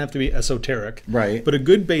 It doesn't have to be esoteric. Right. But a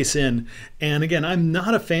good bass in. And again, I'm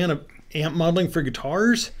not a fan of amp modeling for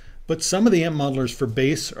guitars, but some of the amp modelers for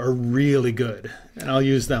bass are really good. And I'll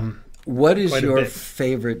use them. What is quite a your bit.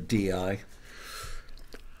 favorite DI?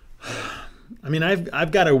 I mean,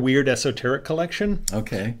 I've got a weird esoteric collection.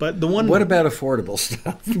 Okay. But the one. What about affordable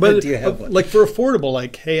stuff? But do you have one? like for affordable,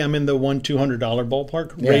 like, hey, I'm in the $200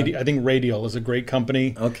 ballpark. Yeah. I think Radial is a great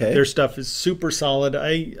company. Okay. Their stuff is super solid.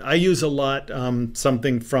 I use a lot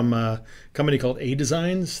something from a company called A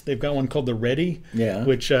Designs. They've got one called the Ready, Yeah.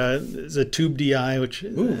 which is a tube DI, which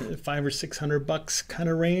is $500 or $600 kind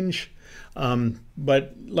of range.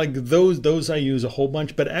 But like those I use a whole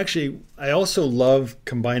bunch. But actually, I also love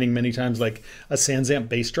combining many times like a Sansamp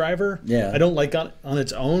bass driver. Yeah. I don't like on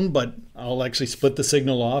its own, but I'll actually split the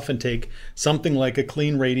signal off and take something like a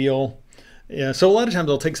clean radial. Yeah. So a lot of times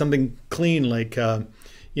I'll take something clean like, I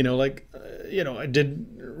did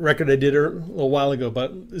record I did a little while ago,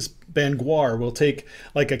 but this band Guar will take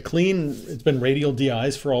like a clean, it's been radial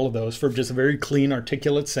DIs for all of those for just a very clean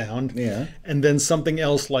articulate sound. Yeah. And then something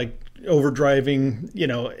else like overdriving,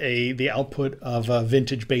 the output of a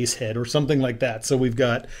vintage bass head or something like that. So we've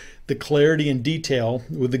got the clarity and detail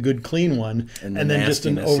with a good clean one, And and the then just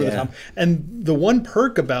an nastiness, over the top. And the one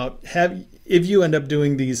perk about if you end up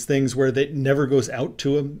doing these things where that never goes out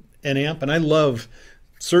to an amp, and I love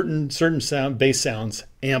certain sound bass sounds,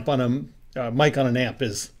 amp on a mic on an amp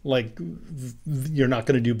is like you're not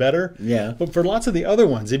going to do better. Yeah. But for lots of the other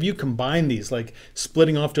ones, if you combine these, like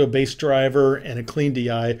splitting off to a bass driver and a clean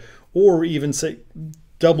DI, or even say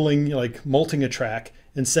doubling, like multing a track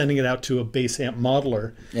and sending it out to a bass amp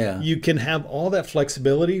modeler, Yeah. you can have all that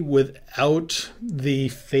flexibility without the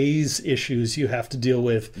phase issues you have to deal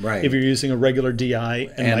with Right. if you're using a regular DI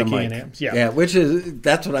and a miking mic. and amps. Yeah. Yeah,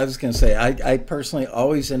 that's what I was going to say. I personally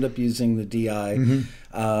always end up using the DI.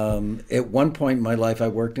 At one point in my life, I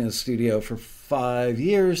worked in a studio for 5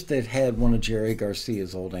 years that had one of Jerry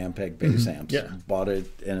Garcia's old Ampeg bass amps. Yeah. Bought it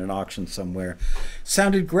in an auction somewhere.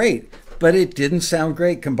 Sounded great, but it didn't sound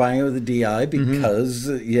great combining it with the DI because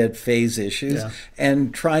you had phase issues. Yeah.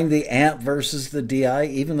 And trying the amp versus the DI,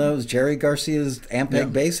 even though it was Jerry Garcia's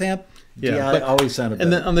Ampeg bass amp, DI but- always sounded better.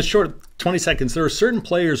 And then on the short 20 seconds. There are certain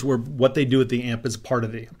players where what they do with the amp is part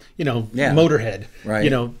of the, Yeah. Motorhead. Right.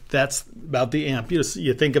 That's about the amp.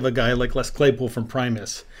 You think of a guy like Les Claypool from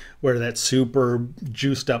Primus, where that's super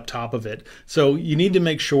juiced up top of it. So you need to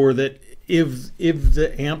make sure that if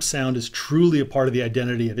the amp sound is truly a part of the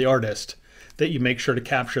identity of the artist, that you make sure to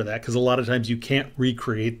capture that, because a lot of times you can't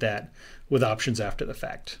recreate that with options after the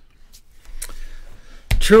fact.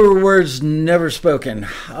 Truer words never spoken.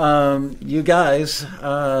 You guys,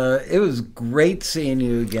 it was great seeing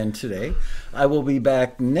you again today. I will be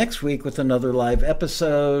back next week with another live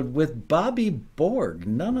episode with Bobby Borg,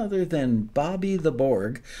 none other than Bobby the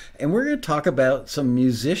Borg. And we're going to talk about some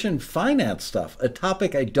musician finance stuff, a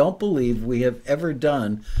topic I don't believe we have ever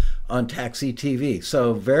done on Taxi TV.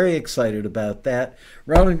 So very excited about that.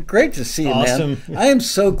 Ronan, great to see you, Awesome. man. I am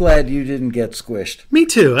so glad you didn't get squished. Me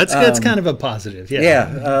too. That's kind of a positive. Yeah.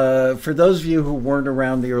 Yeah. For those of you who weren't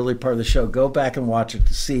around the early part of the show, go back and watch it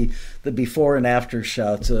to see the before and after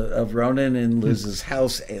shots of Ronan and Liz's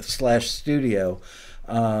house/studio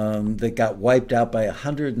that got wiped out by a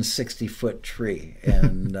 160-foot tree.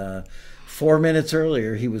 And 4 minutes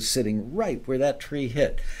earlier, he was sitting right where that tree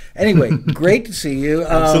hit. Anyway, great to see you.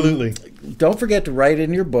 Absolutely. Don't forget to write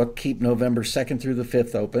in your book, keep November 2nd through the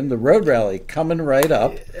 5th open. The Road Rally coming right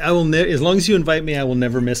up. I will as long as you invite me, I will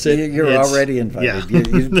never miss it. You're already invited.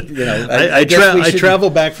 Yeah. I travel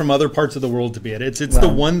back from other parts of the world to be at it. It's the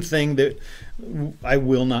one thing that I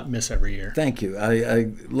will not miss every year. Thank you.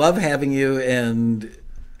 I love having you, and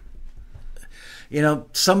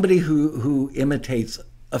somebody who imitates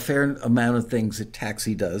a fair amount of things that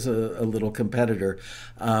Taxi does, a little competitor,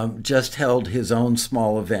 just held his own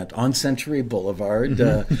small event on Century Boulevard.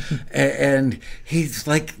 And he's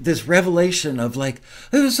like this revelation of like,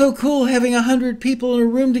 it was so cool having 100 people in a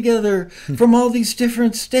room together from all these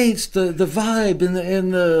different states, the vibe and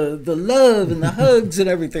the love and the hugs and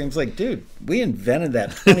everything. It's like, dude, we invented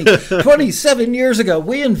that 27 years ago.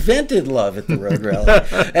 We invented love at the Road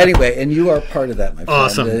Rally. Anyway, and you are part of that, my friend.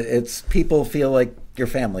 Awesome. It's people feel like your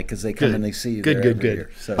family because they come and they see you there every year.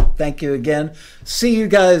 So thank you again. See you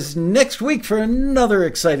guys next week for another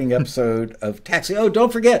exciting episode of Taxi. Oh,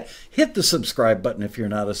 don't forget, hit the subscribe button if you're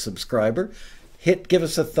not a subscriber. Give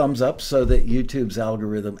us a thumbs up so that YouTube's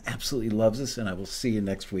algorithm absolutely loves us, and I will see you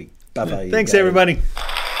next week. Bye-bye. Thanks, everybody.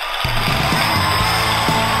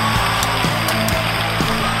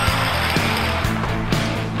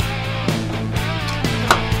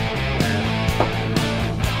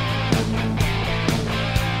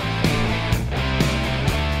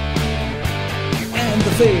 And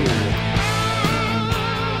the fade.